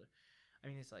beautiful sort of, I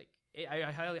mean, it's like,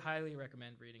 I highly, highly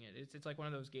recommend reading it. It's like one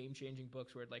of those game-changing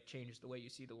books where it like changes the way you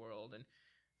see the world. And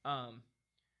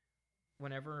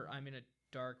whenever I'm in a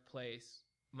dark place,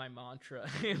 my mantra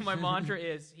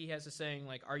is, he has a saying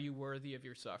like, are you worthy of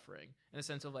your suffering? In the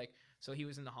sense of like, so he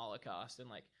was in the Holocaust, and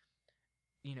like,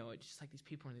 it's just like these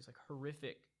people are in these like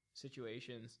horrific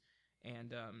situations,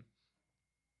 and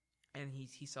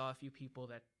he saw a few people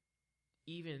that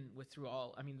even with through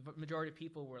all, I mean, the majority of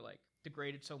people were like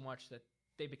degraded so much that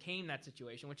they became that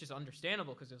situation, which is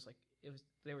understandable because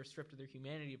they were stripped of their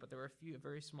humanity, but there were a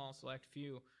very small select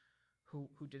few who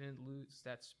didn't lose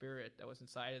that spirit that was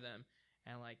inside of them.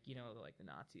 And like, you know, like the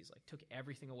Nazis like took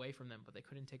everything away from them, but they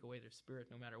couldn't take away their spirit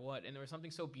no matter what. And there was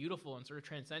something so beautiful and sort of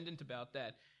transcendent about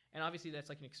that. And obviously that's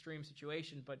like an extreme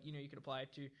situation, but you know, you could apply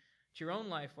it to your own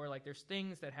life where like there's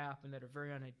things that happen that are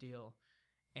very unideal,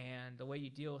 and the way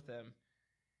you deal with them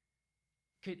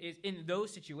is in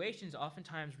those situations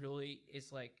oftentimes really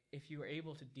is like if you were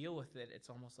able to deal with it, it's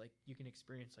almost like you can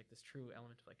experience like this true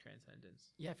element of like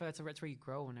transcendence. Yeah, I feel that's where you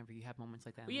grow whenever you have moments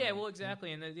like that. Well, yeah, well, exactly.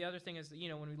 Yeah. And the other thing is that, you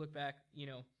know, when we look back, you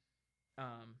know,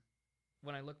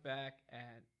 when I look back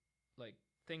at like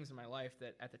things in my life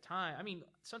that at the time, I mean,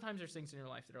 sometimes there's things in your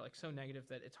life that are like so negative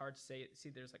that it's hard to see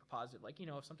there's like a positive, like, you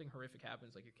know, if something horrific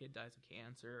happens, like your kid dies of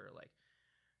cancer, or like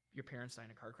your parents die in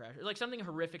a car crash, or like something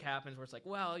horrific happens where it's like,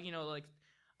 well, you know, like,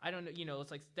 I don't know, you know,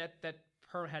 it's like that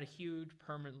had a huge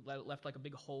permanent, left like a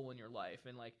big hole in your life.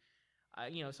 And like,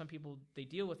 you know, some people, they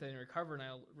deal with it and recover, and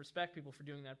I respect people for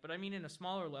doing that. But I mean, in a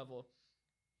smaller level,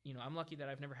 you know, I'm lucky that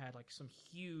I've never had like some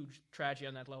huge tragedy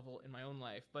on that level in my own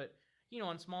life. But, you know,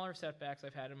 on smaller setbacks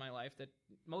I've had in my life that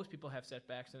most people have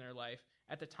setbacks in their life.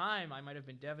 At the time, I might have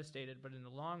been devastated, but in the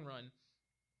long run,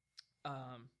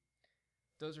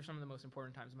 those are some of the most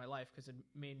important times in my life because it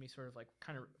made me sort of like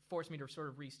kind of forced me to sort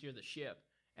of re-steer the ship.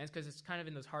 And it's because it's kind of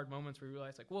in those hard moments where you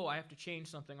realize, like, whoa, I have to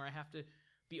change something, or I have to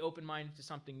be open-minded to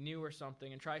something new or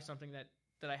something, and try something that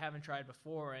I haven't tried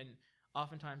before. And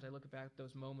oftentimes I look back at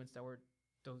those moments that were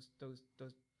those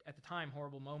at the time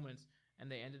horrible moments, and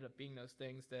they ended up being those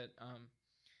things that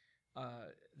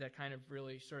that kind of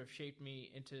really sort of shaped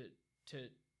me into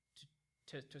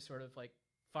to sort of like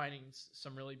finding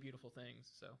some really beautiful things.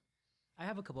 So. I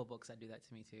have a couple of books that do that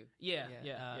to me too. Yeah.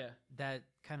 That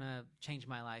kind of changed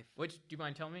my life. Which, do you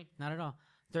mind telling me? Not at all.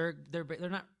 They're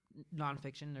not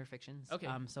nonfiction. They're fictions. Okay.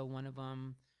 So one of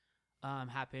them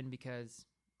happened because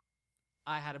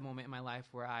I had a moment in my life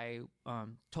where I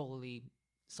totally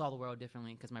saw the world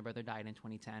differently because my brother died in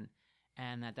 2010,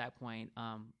 and at that point,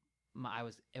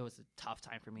 it was a tough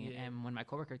time for me. Yeah. And when my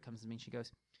coworker comes to me, she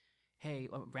goes, hey,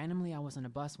 randomly I was on a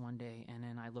bus one day, and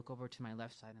then I look over to my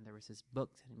left side, and there was this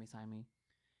book sitting beside me.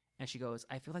 And she goes,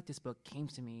 I feel like this book came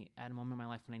to me at a moment in my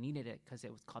life when I needed it because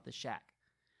it was called The Shack.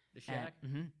 The Shack?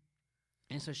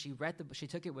 And so she read she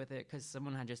took it with her because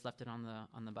someone had just left it on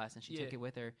the bus, and she took it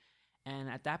with her. And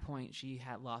at that point, she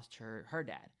had lost her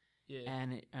dad. Yeah.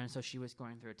 And so she was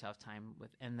going through a tough time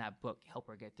and that book helped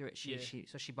her get through it.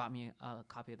 So she bought me a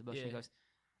copy of the book. Yeah. She goes,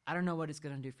 I don't know what it's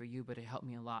going to do for you, but it helped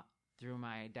me a lot through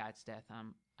my dad's death.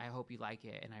 I hope you like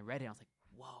it. And I read it. I was like,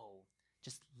 whoa,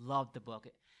 just loved the book.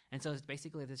 And so it's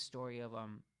basically this story of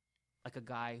like a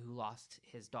guy who lost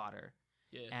his daughter,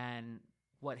 and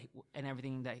and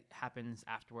everything that happens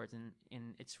afterwards,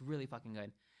 and it's really fucking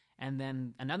good. And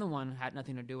then another one had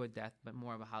nothing to do with death, but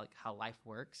more about how life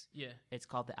works. Yeah, it's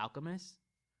called The Alchemist.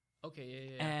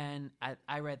 Okay, yeah. And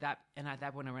I read that, and at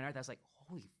that point I read it, I was like,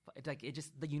 holy fuck. It's like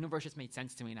the universe just made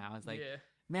sense to me now. I was like,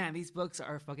 man, these books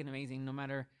are fucking amazing. No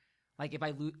matter, like, if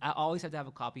I lose, I always have to have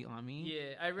a copy on me.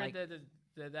 Yeah, I read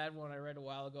that one I read a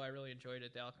while ago. I really enjoyed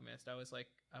it, The Alchemist. I was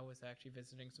actually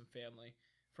visiting some family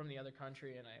from the other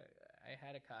country, and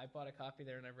I bought a copy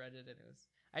there, and I read it, and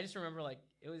I just remember like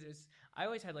it was I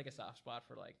always had like a soft spot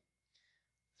for like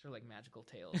sort of like magical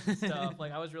tales and stuff.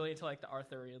 Like I was really into like the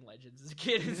Arthurian legends as a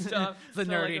kid and stuff. The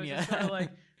so, nerd in you.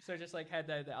 So just like had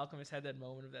that, The Alchemist had that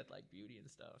moment of that like beauty and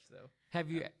stuff. So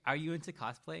are you into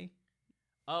cosplay?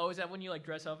 Oh, is that when you like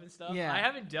dress up and stuff? Yeah. I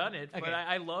haven't done it, but Okay.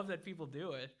 I love that people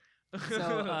do it.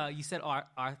 So you said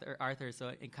Arthur, so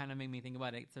it kind of made me think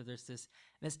about it. So there's this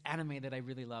anime that I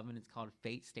really love, and it's called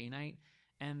Fate Stay Night.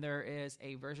 And there is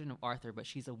a version of Arthur, but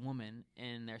she's a woman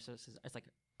in there. So it's like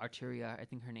Arturia, I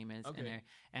think her name is, in there.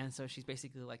 And so she's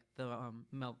basically like the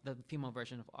female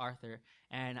version of Arthur.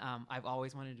 And I've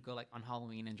always wanted to go like on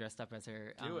Halloween and dress up as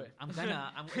her. Do it.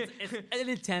 It's an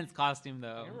intense costume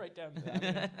though. I'm gonna write down.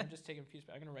 I'm just taking a piece.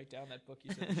 I'm gonna write down that book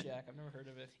you said, The Shack. I've never heard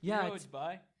of it. Yeah, you know it's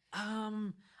by.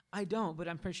 I don't, but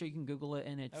I'm pretty sure you can Google it,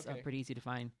 and it's pretty easy to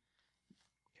find.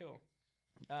 Cool.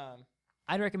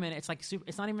 I'd recommend it. It's like super.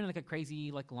 It's not even like a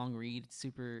crazy like long read. It's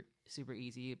super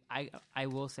easy. I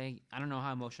will say I don't know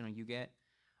how emotional you get,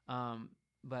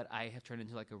 but I have turned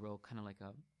into like a real kind of like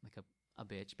a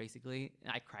bitch basically.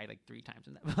 I cried like 3 times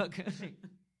in that book.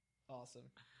 Awesome.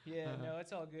 Yeah, no,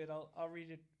 it's all good. I'll read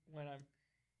it when I'm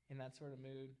in that sort of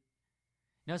mood.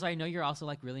 No, so I know you're also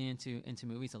like really into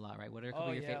movies a lot, right? What are a couple Oh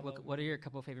of your yeah, I what are your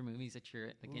couple of favorite movies that you're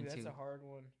like Ooh, into? that's a hard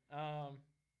one.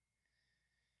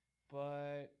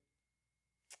 But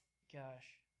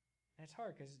gosh, it's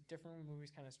hard because different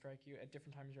movies kind of strike you at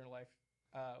different times in your life.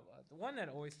 The one that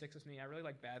always sticks with me, I really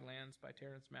like Badlands by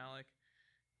Terrence Malick.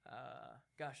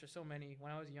 Gosh, there's so many.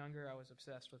 When I was younger, I was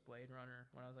obsessed with Blade Runner.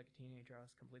 When I was like a teenager, I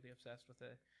was completely obsessed with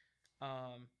it.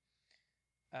 Um,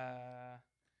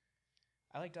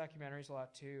 I like documentaries a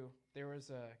lot too. There was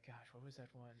what was that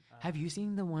one? Have you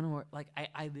seen the one where like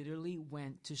I literally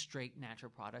went to Straight Natural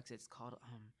Products? It's called it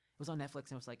was on Netflix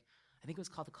and it was like I think it was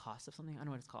called The Cost of something. I don't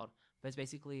know what it's called, but it's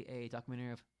basically a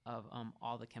documentary of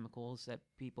all the chemicals that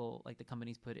people like the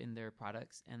companies put in their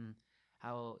products and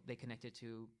how they connect it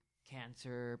to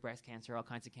cancer, breast cancer, all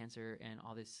kinds of cancer, and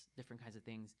all this different kinds of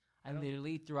things. I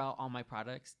literally threw out all my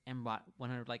products and bought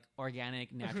 100 like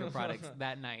organic natural products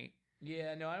that night.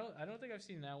 Yeah, no, I don't think I've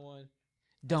seen that one.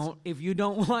 If you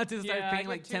don't want to start Yeah, paying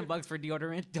like $10 for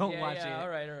deodorant, don't watch it. All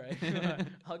right.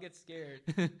 I'll get scared.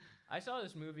 I saw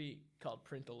this movie called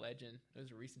Print the Legend. It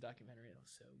was a recent documentary. It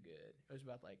was so good. It was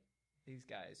about like these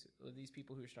guys, these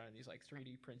people who are starting these like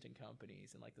 3D printing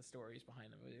companies and like the stories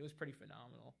behind them. It was pretty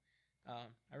phenomenal.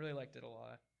 I really liked it a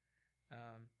lot.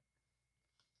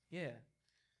 Yeah.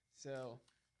 So,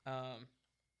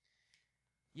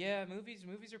 yeah, movies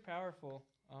are powerful.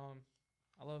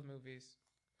 I love movies.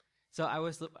 So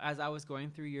as I was going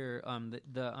through your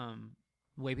the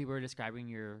way people were describing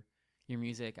your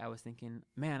music, I was thinking,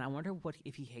 man, I wonder what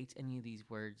if he hates any of these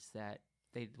words that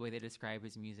the way they describe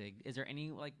his music. Is there any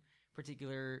like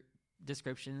particular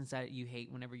descriptions that you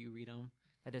hate whenever you read them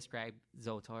that describe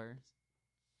Zoltar's?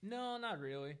 No, not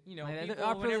really. You know, like, people,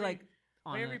 whenever, whenever, like,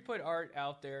 whenever you put art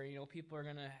out there, you know, people are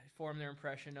gonna form their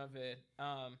impression of it.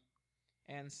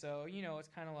 And so, you know, it's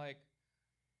kind of like,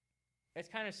 it's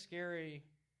kind of scary.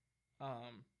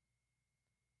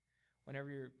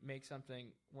 Whenever you make something,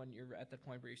 when you're at the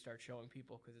point where you start showing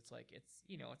people, because it's like, it's,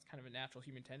 you know, it's kind of a natural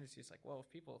human tendency. It's like, well,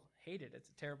 if people hate it, it's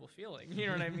a terrible feeling. You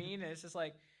know what I mean? And it's just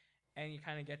like, and you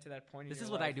kind of get to that point. This is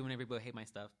what I do whenever people hate my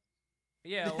stuff.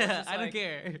 Yeah, well, I don't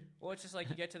care. Well, it's just like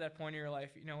you get to that point in your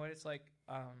life. You know what? It's like,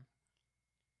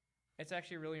 it's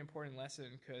actually a really important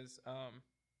lesson because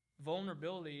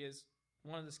vulnerability is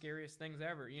one of the scariest things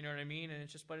ever. You know what I mean? And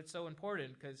it's just, but it's so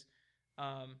important because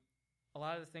a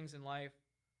lot of the things in life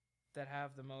that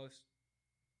have the most,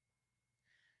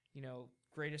 you know,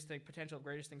 potential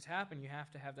greatest things happen, you have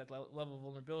to have that level of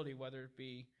vulnerability, whether it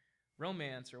be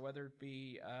romance or whether it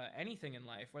be anything in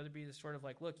life, whether it be the sort of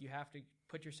like, look, you have to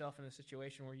put yourself in a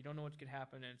situation where you don't know what could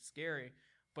happen and it's scary,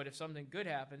 but if something good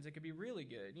happens, it could be really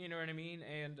good. You know what I mean?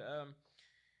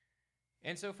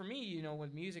 And so for me, you know,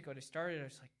 with music, when I started, I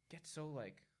was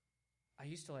like, I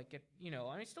used to like get, you know,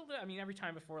 I still do. I mean, every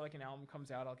time before like an album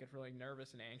comes out, I'll get really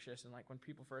nervous and anxious. And like when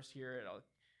people first hear it, I'll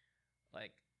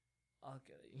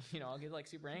get like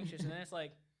super anxious. And then it's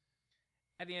like,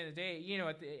 at the end of the day, you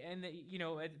know,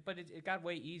 but it got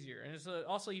way easier. And it's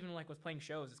also even like with playing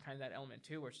shows, it's kind of that element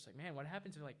too, where it's just like, man, what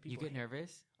happens if like people You get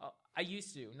nervous? I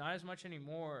used to, not as much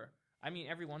anymore. I mean,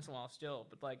 every once in a while still,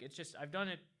 but like, it's just, I've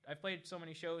played so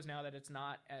many shows now that it's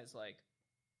not as like,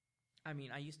 I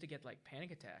mean, I used to get like panic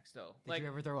attacks though. Did you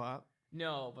ever throw up?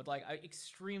 No, but like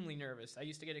extremely nervous. I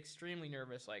used to get extremely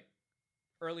nervous like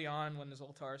early on when the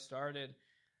Zoltar started.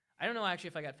 I don't know actually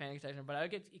if I got panic attacks, but I would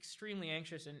get extremely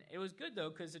anxious, and it was good though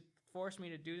because it forced me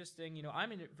to do this thing. You know,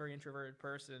 I'm a very introverted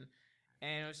person,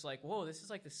 and it was like, whoa, this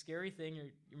is like the scary thing.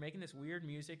 You're making this weird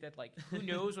music that like who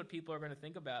knows what people are going to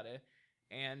think about it,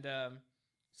 and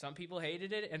some people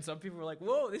hated it, and some people were like,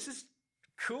 whoa, this is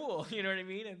cool. You know what I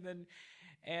mean?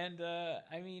 And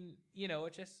I mean, you know,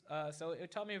 it just so it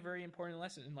taught me a very important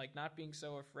lesson in like not being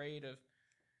so afraid of,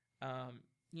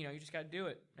 you know, you just got to do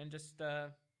it, and just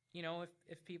you know,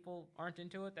 if people aren't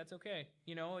into it, that's okay.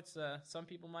 You know, it's some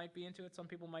people might be into it, some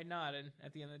people might not, and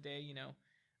at the end of the day, you know,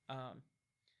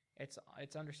 it's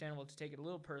understandable to take it a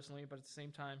little personally, but at the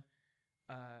same time,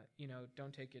 you know,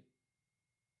 don't take it.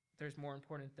 There's more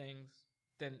important things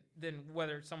than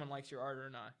whether someone likes your art or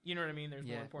not. You know what I mean? There's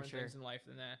more important things in life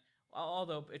than that.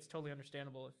 Although it's totally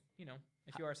understandable if, you know,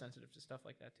 if you are sensitive to stuff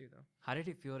like that too, though. How did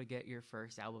it feel to get your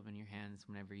first album in your hands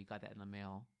whenever you got that in the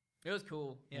mail? It was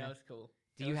cool. Yeah, it was cool.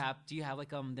 Do you have like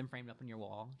them framed up on your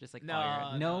wall? Just like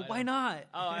no, why not?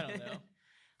 Oh, I don't know.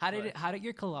 How did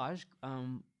your collage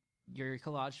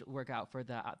work out for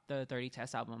the 30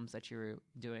 test albums that you were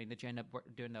doing? Did you end up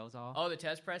doing those all? Oh, the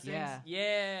test pressings?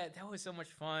 Yeah, that was so much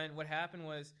fun. What happened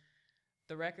was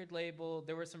the record label,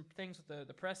 there were some things with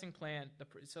the pressing plant.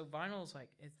 So vinyl's like,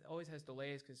 it always has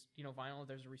delays because, you know, vinyl,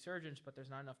 there's a resurgence, but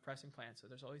there's not enough pressing plants, so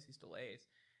there's always these delays.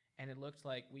 and it looked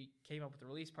like we came up with the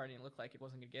release party, and it looked like it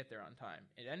wasn't gonna get there on time.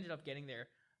 It ended up getting there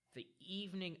the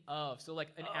evening of, so like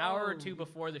an hour or two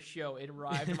before the show, it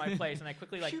arrived at my place, and I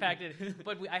quickly like packed it.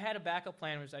 But I had a backup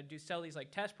plan, which I do sell these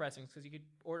like test pressings because you could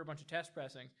order a bunch of test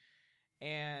pressings.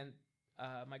 And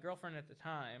my girlfriend at the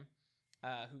time,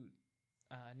 who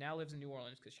now lives in New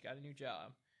Orleans because she got a new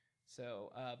job.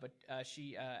 So, but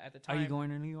she at the time. Are you going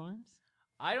to New Orleans?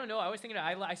 I don't know. I was thinking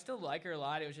I still like her a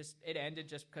lot. It was just it ended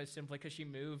just simply because she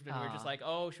moved, and we were just like,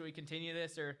 oh, should we continue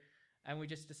this and we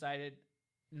just decided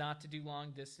not to do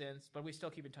long distance, but we still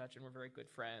keep in touch and we're very good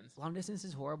friends. Long distance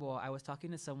is horrible. I was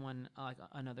talking to someone, like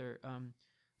another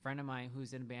friend of mine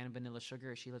who's in a band, Vanilla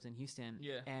Sugar. She lives in Houston.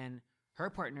 Yeah. And her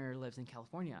partner lives in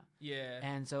California. Yeah.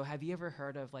 And so have you ever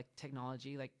heard of like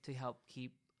technology like to help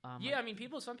keep yeah, I mean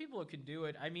some people can do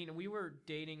it. I mean, we were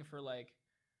dating for like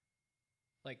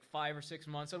 5 or 6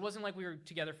 months. So it wasn't like we were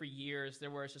together for years. There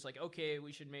was just like, okay,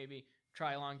 we should maybe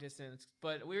try long distance.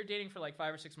 But we were dating for like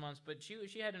 5 or 6 months. But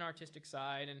she had an artistic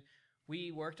side, and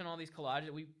we worked on all these collages.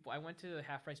 I went to the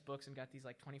Half Price Books and got these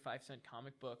like 25-cent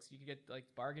comic books. You could get like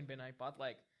bargain bin. I bought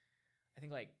like, I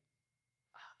think like,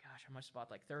 oh gosh, I must have bought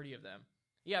like 30 of them.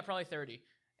 Yeah, probably 30.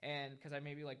 And because I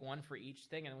maybe like one for each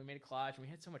thing, and we made a collage, and we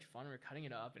had so much fun. We were cutting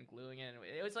it up and gluing it. And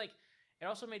it was like, it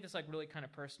also made this like really kind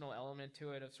of personal element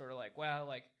to it of sort of like, wow,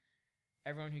 like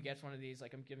everyone who gets one of these,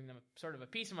 like I'm giving them sort of a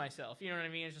piece of myself. You know what I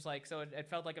mean? It's just like, so it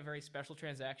felt like a very special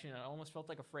transaction. I almost felt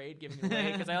like afraid giving it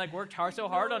away because I like worked so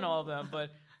hard on all of them.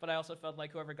 But I also felt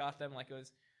like whoever got them, like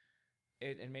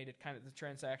it made it kind of the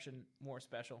transaction more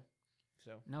special.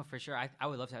 So no, for sure. I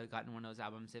would love to have gotten one of those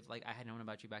albums if like I had known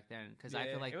about you back then, because I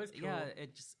feel like it was cool. Yeah,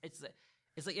 it's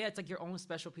like it's like your own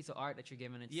special piece of art that you're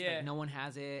given. It's like no one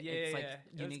has it. It's like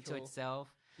unique to itself.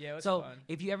 Yeah, it was so fun.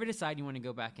 If you ever decide you want to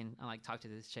go back and like talk to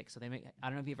this chick, so they make, I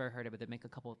don't know if you've ever heard of it, they make a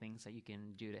couple of things that you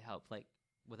can do to help like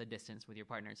with a distance with your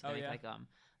partner. So they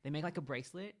make like a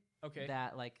bracelet. Okay.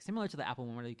 That like similar to the Apple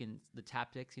one where you can the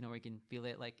taptics, where you can feel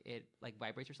it like it like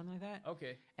vibrates or something like that.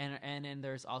 Okay. And then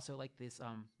there's also like this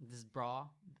bra,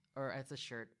 or it's a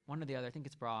shirt, one or the other. I think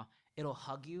it's bra. It'll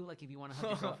hug you, like if you want to hug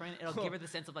your girlfriend, it'll give her the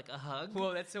sense of like a hug.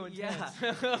 Whoa, that's so intense.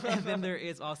 Yeah. And then there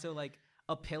is also like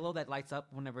a pillow that lights up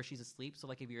whenever she's asleep. So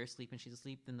like if you're asleep and she's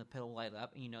asleep, then the pillow will light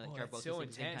up, and that you're both so asleep at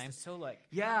the same time. It's so like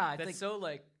it's that's so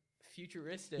like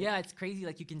futuristic. Yeah, it's crazy.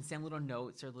 Like you can send little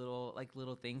notes or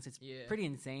little things. It's pretty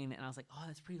insane. And I was like, oh,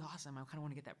 that's pretty awesome. I kind of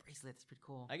want to get that bracelet. It's pretty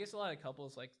cool. I guess a lot of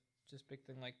couples like just big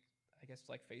thing like I guess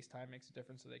like FaceTime makes a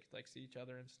difference so they could like see each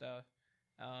other and stuff.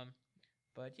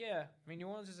 But yeah, I mean New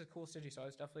Orleans is a cool city, so I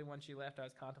was definitely when she left I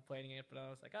was contemplating it, but I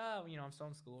was like, I'm still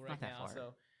in school right now,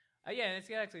 so yeah, it's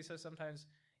actually so sometimes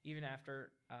even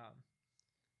after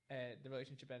the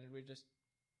relationship ended, we'd just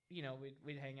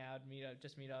we'd hang out, meet up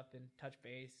and touch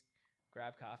base,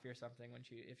 grab coffee or something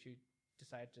if she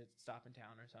decided to stop in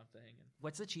town or something. And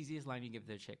what's the cheesiest line you give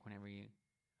the chick whenever you?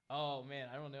 Oh man,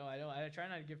 I don't know. I try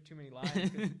not to give too many lines.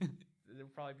 It'll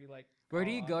probably be like. Where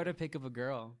do you go to pick up a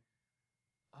girl?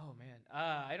 Oh man,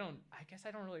 I guess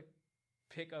I don't really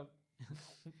pick up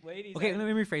ladies. Okay, let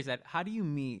me rephrase that. How do you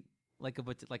meet like a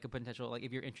potential, like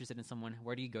if you're interested in someone,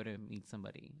 where do you go to meet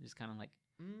somebody? Just kind of like.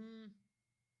 I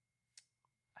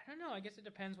don't know. I guess it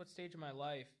depends what stage of my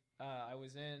life I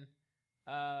was in.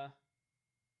 A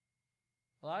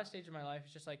lot of stage of my life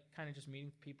is just like kind of just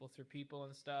meeting people through people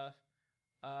and stuff.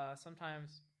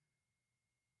 Sometimes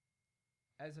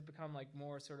as I become like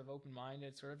more sort of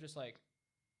open-minded, sort of just like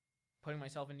putting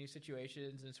myself in new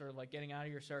situations and sort of like getting out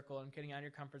of your circle and getting out of your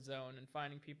comfort zone and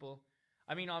finding people.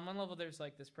 I mean, on one level, there's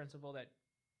like this principle that,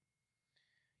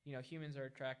 humans are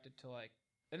attracted to like,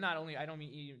 and not only, I don't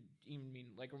mean even mean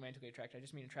like romantically attracted, I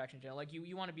just mean attraction in general. Like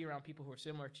you want to be around people who are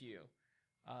similar to you.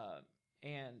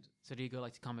 And so do you go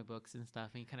like to comic books and stuff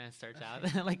and you kind of search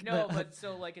out like no, but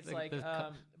so like it's like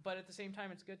but at the same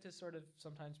time it's good to sort of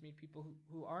sometimes meet people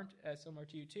who aren't as similar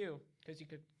to you too, because you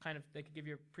could they could give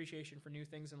you appreciation for new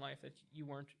things in life that you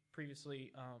weren't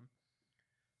previously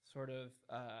sort of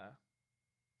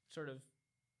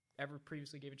ever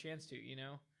previously gave a chance to,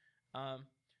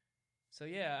 so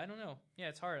yeah, I don't know. Yeah,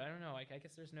 it's hard. I don't know. I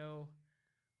guess there's no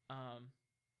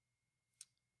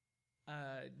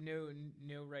no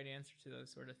right answer to those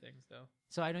sort of things, though.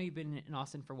 So I know you've been in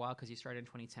Austin for a while because you started in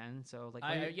 2010. So like,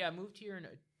 I moved here in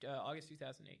August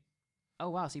 2008. Oh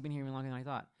wow, so you've been here even longer than I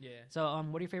thought. Yeah. So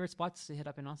what are your favorite spots to hit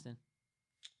up in Austin?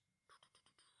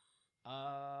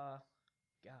 Gosh,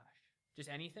 just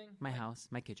anything. My house,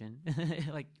 my kitchen,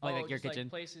 like your kitchen.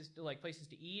 Like places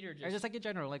to eat, or just like in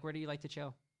general. Like where do you like to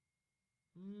chill?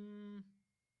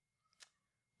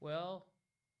 Well,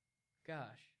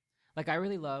 gosh. Like I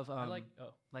really love I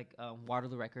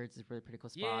Waterloo Records is a really pretty cool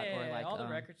spot. yeah, Or like all the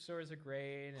record stores are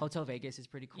great. And Hotel Vegas is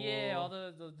pretty cool. yeah, all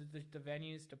the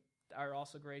venues are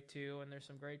also great too, and there's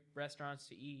some great restaurants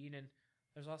to eat, and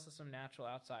there's also some natural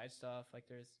outside stuff. Like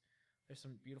there's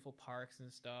some beautiful parks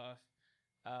and stuff.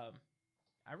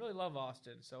 I really love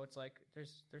Austin, so it's like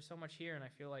there's so much here, and I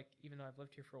feel like even though I've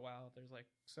lived here for a while, there's like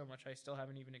so much I still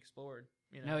haven't even explored.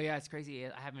 You know? No, yeah, it's crazy.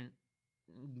 I haven't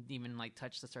even like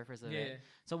touched the surface of it.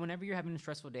 So whenever you're having a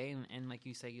stressful day, and like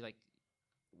you say, you like,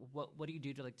 what do you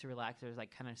do to like to relax or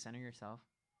like kind of center yourself?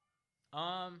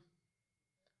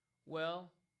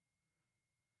 Well,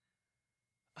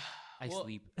 I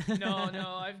sleep.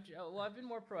 no, I've been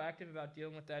more proactive about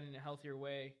dealing with that in a healthier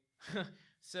way.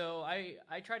 So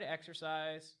I try to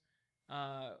exercise.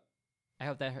 I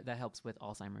hope that helps with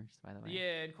Alzheimer's, by the way.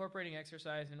 Yeah, incorporating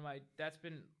exercise into that's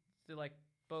been like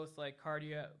both like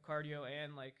cardio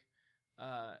and like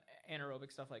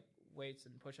anaerobic stuff like weights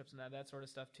and push-ups and that sort of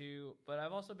stuff too. But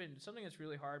I've also been something that's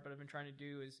really hard, but I've been trying to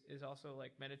do is also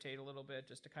like meditate a little bit,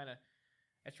 just to kind of.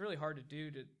 It's really hard to do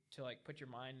to like put your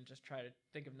mind and just try to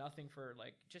think of nothing for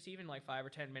like just even like 5 or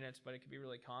 10 minutes, but it can be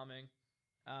really calming.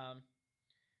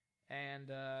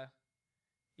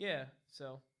 Yeah,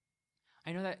 so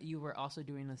I know that you were also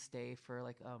doing a stay for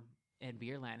like at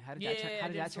Beerland. How did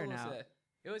that turn out?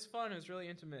 It was fun. It was really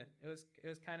intimate. It was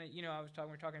kind of, we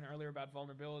were talking earlier about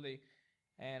vulnerability,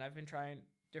 and I've been trying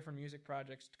different music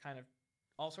projects,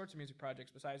 all sorts of music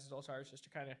projects besides Zoltars, just to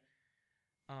kind of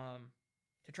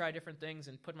to try different things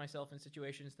and put myself in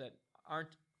situations that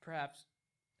aren't perhaps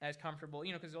as comfortable,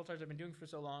 because Zoltars I've been doing for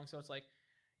so long, so it's like,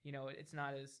 it's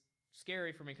not as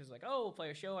scary for me because like, oh, we'll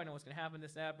play a show, I know what's going to happen,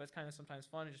 this, that, but it's kind of sometimes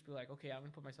fun to just be like, okay, I'm going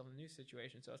to put myself in a new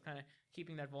situation. So it's kind of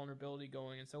keeping that vulnerability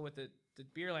going. And so with the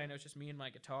Beerland, it was just me and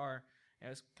my guitar, and it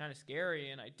was kind of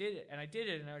scary, and I did it, and I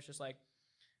was just like,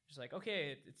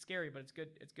 okay, it's scary, but it's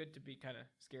good to be kind of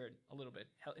scared a little bit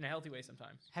in a healthy way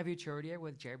sometimes. Have you toured yet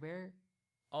with Jer Bear?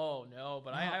 Oh no,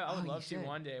 but I would love to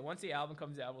one day. Once the album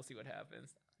comes out, we'll see what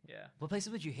happens. Yeah. What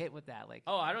places would you hit with that? Like,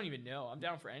 oh, I don't even know. I'm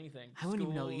down for anything. I wouldn't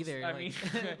even know either. I mean,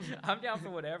 I'm down for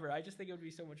whatever. I just think it would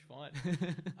be so much fun.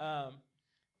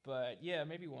 But yeah,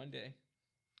 maybe one day.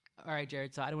 All right,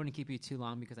 Jared. So I don't want to keep you too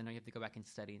long because I know you have to go back and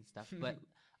study and stuff. But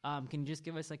can you just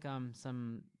give us like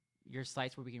some your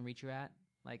sites where we can reach you at?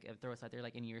 Like, throw us out there,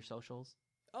 like any of your socials.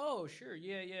 Oh, sure.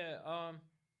 Yeah.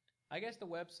 I guess the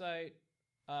website,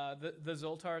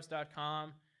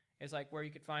 thezoltars.com is like where you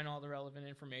could find all the relevant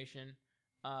information.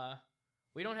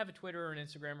 We don't have a Twitter or an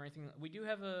Instagram or anything. We do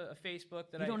have a Facebook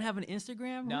that You don't have an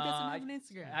Instagram? No, who doesn't have an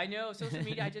Instagram? I know social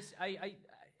media. I'm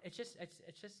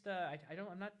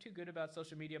not too good about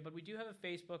social media, but we do have a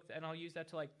Facebook, and I'll use that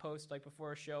to like post like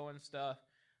before a show and stuff.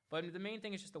 But the main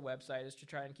thing is just the website, is to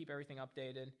try and keep everything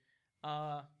updated.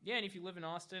 Yeah, and if you live in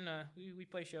Austin, we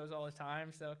play shows all the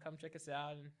time, so come check us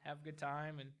out and have a good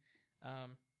time. And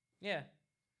yeah.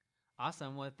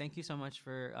 Awesome. Well, thank you so much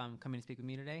for coming to speak with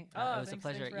me today. It was a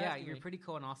pleasure. Yeah, you're pretty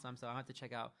cool and awesome. So I'll have to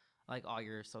check out like all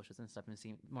your socials and stuff and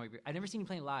see more. I've never seen you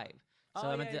play live, so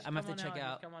I'm gonna have to check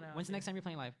out. When's the next time you're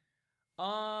playing live?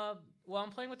 Well, I'm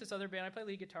playing with this other band. I play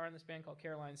lead guitar in this band called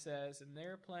Caroline Says, and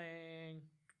they're playing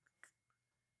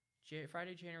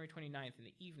Friday, January 29th in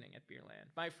the evening at Beerland.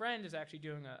 My friend is actually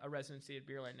doing a residency at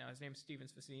Beerland now. His name's Steven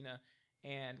Sfacina,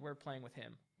 and we're playing with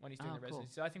him when he's doing the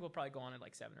residency. Cool. So I think we'll probably go on at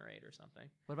like 7 or 8 or something.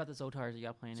 What about the Zoltars? Are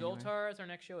y'all playing Zoltars, our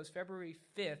next show is February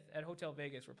 5th at Hotel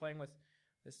Vegas. We're playing with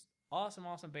this awesome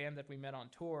band that we met on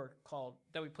tour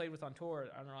that we played with on tour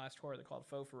on our last tour. They're called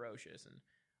Faux Ferocious. And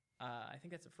I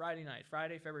think that's a Friday night,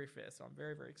 February 5th. So I'm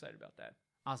very, very excited about that.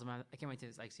 Awesome. I can't wait to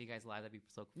like see you guys live. That'd be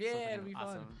so yeah, it'll be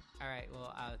awesome. Fun. All right.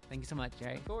 Well, thank you so much,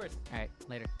 Jerry. Of course. All right.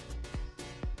 Later.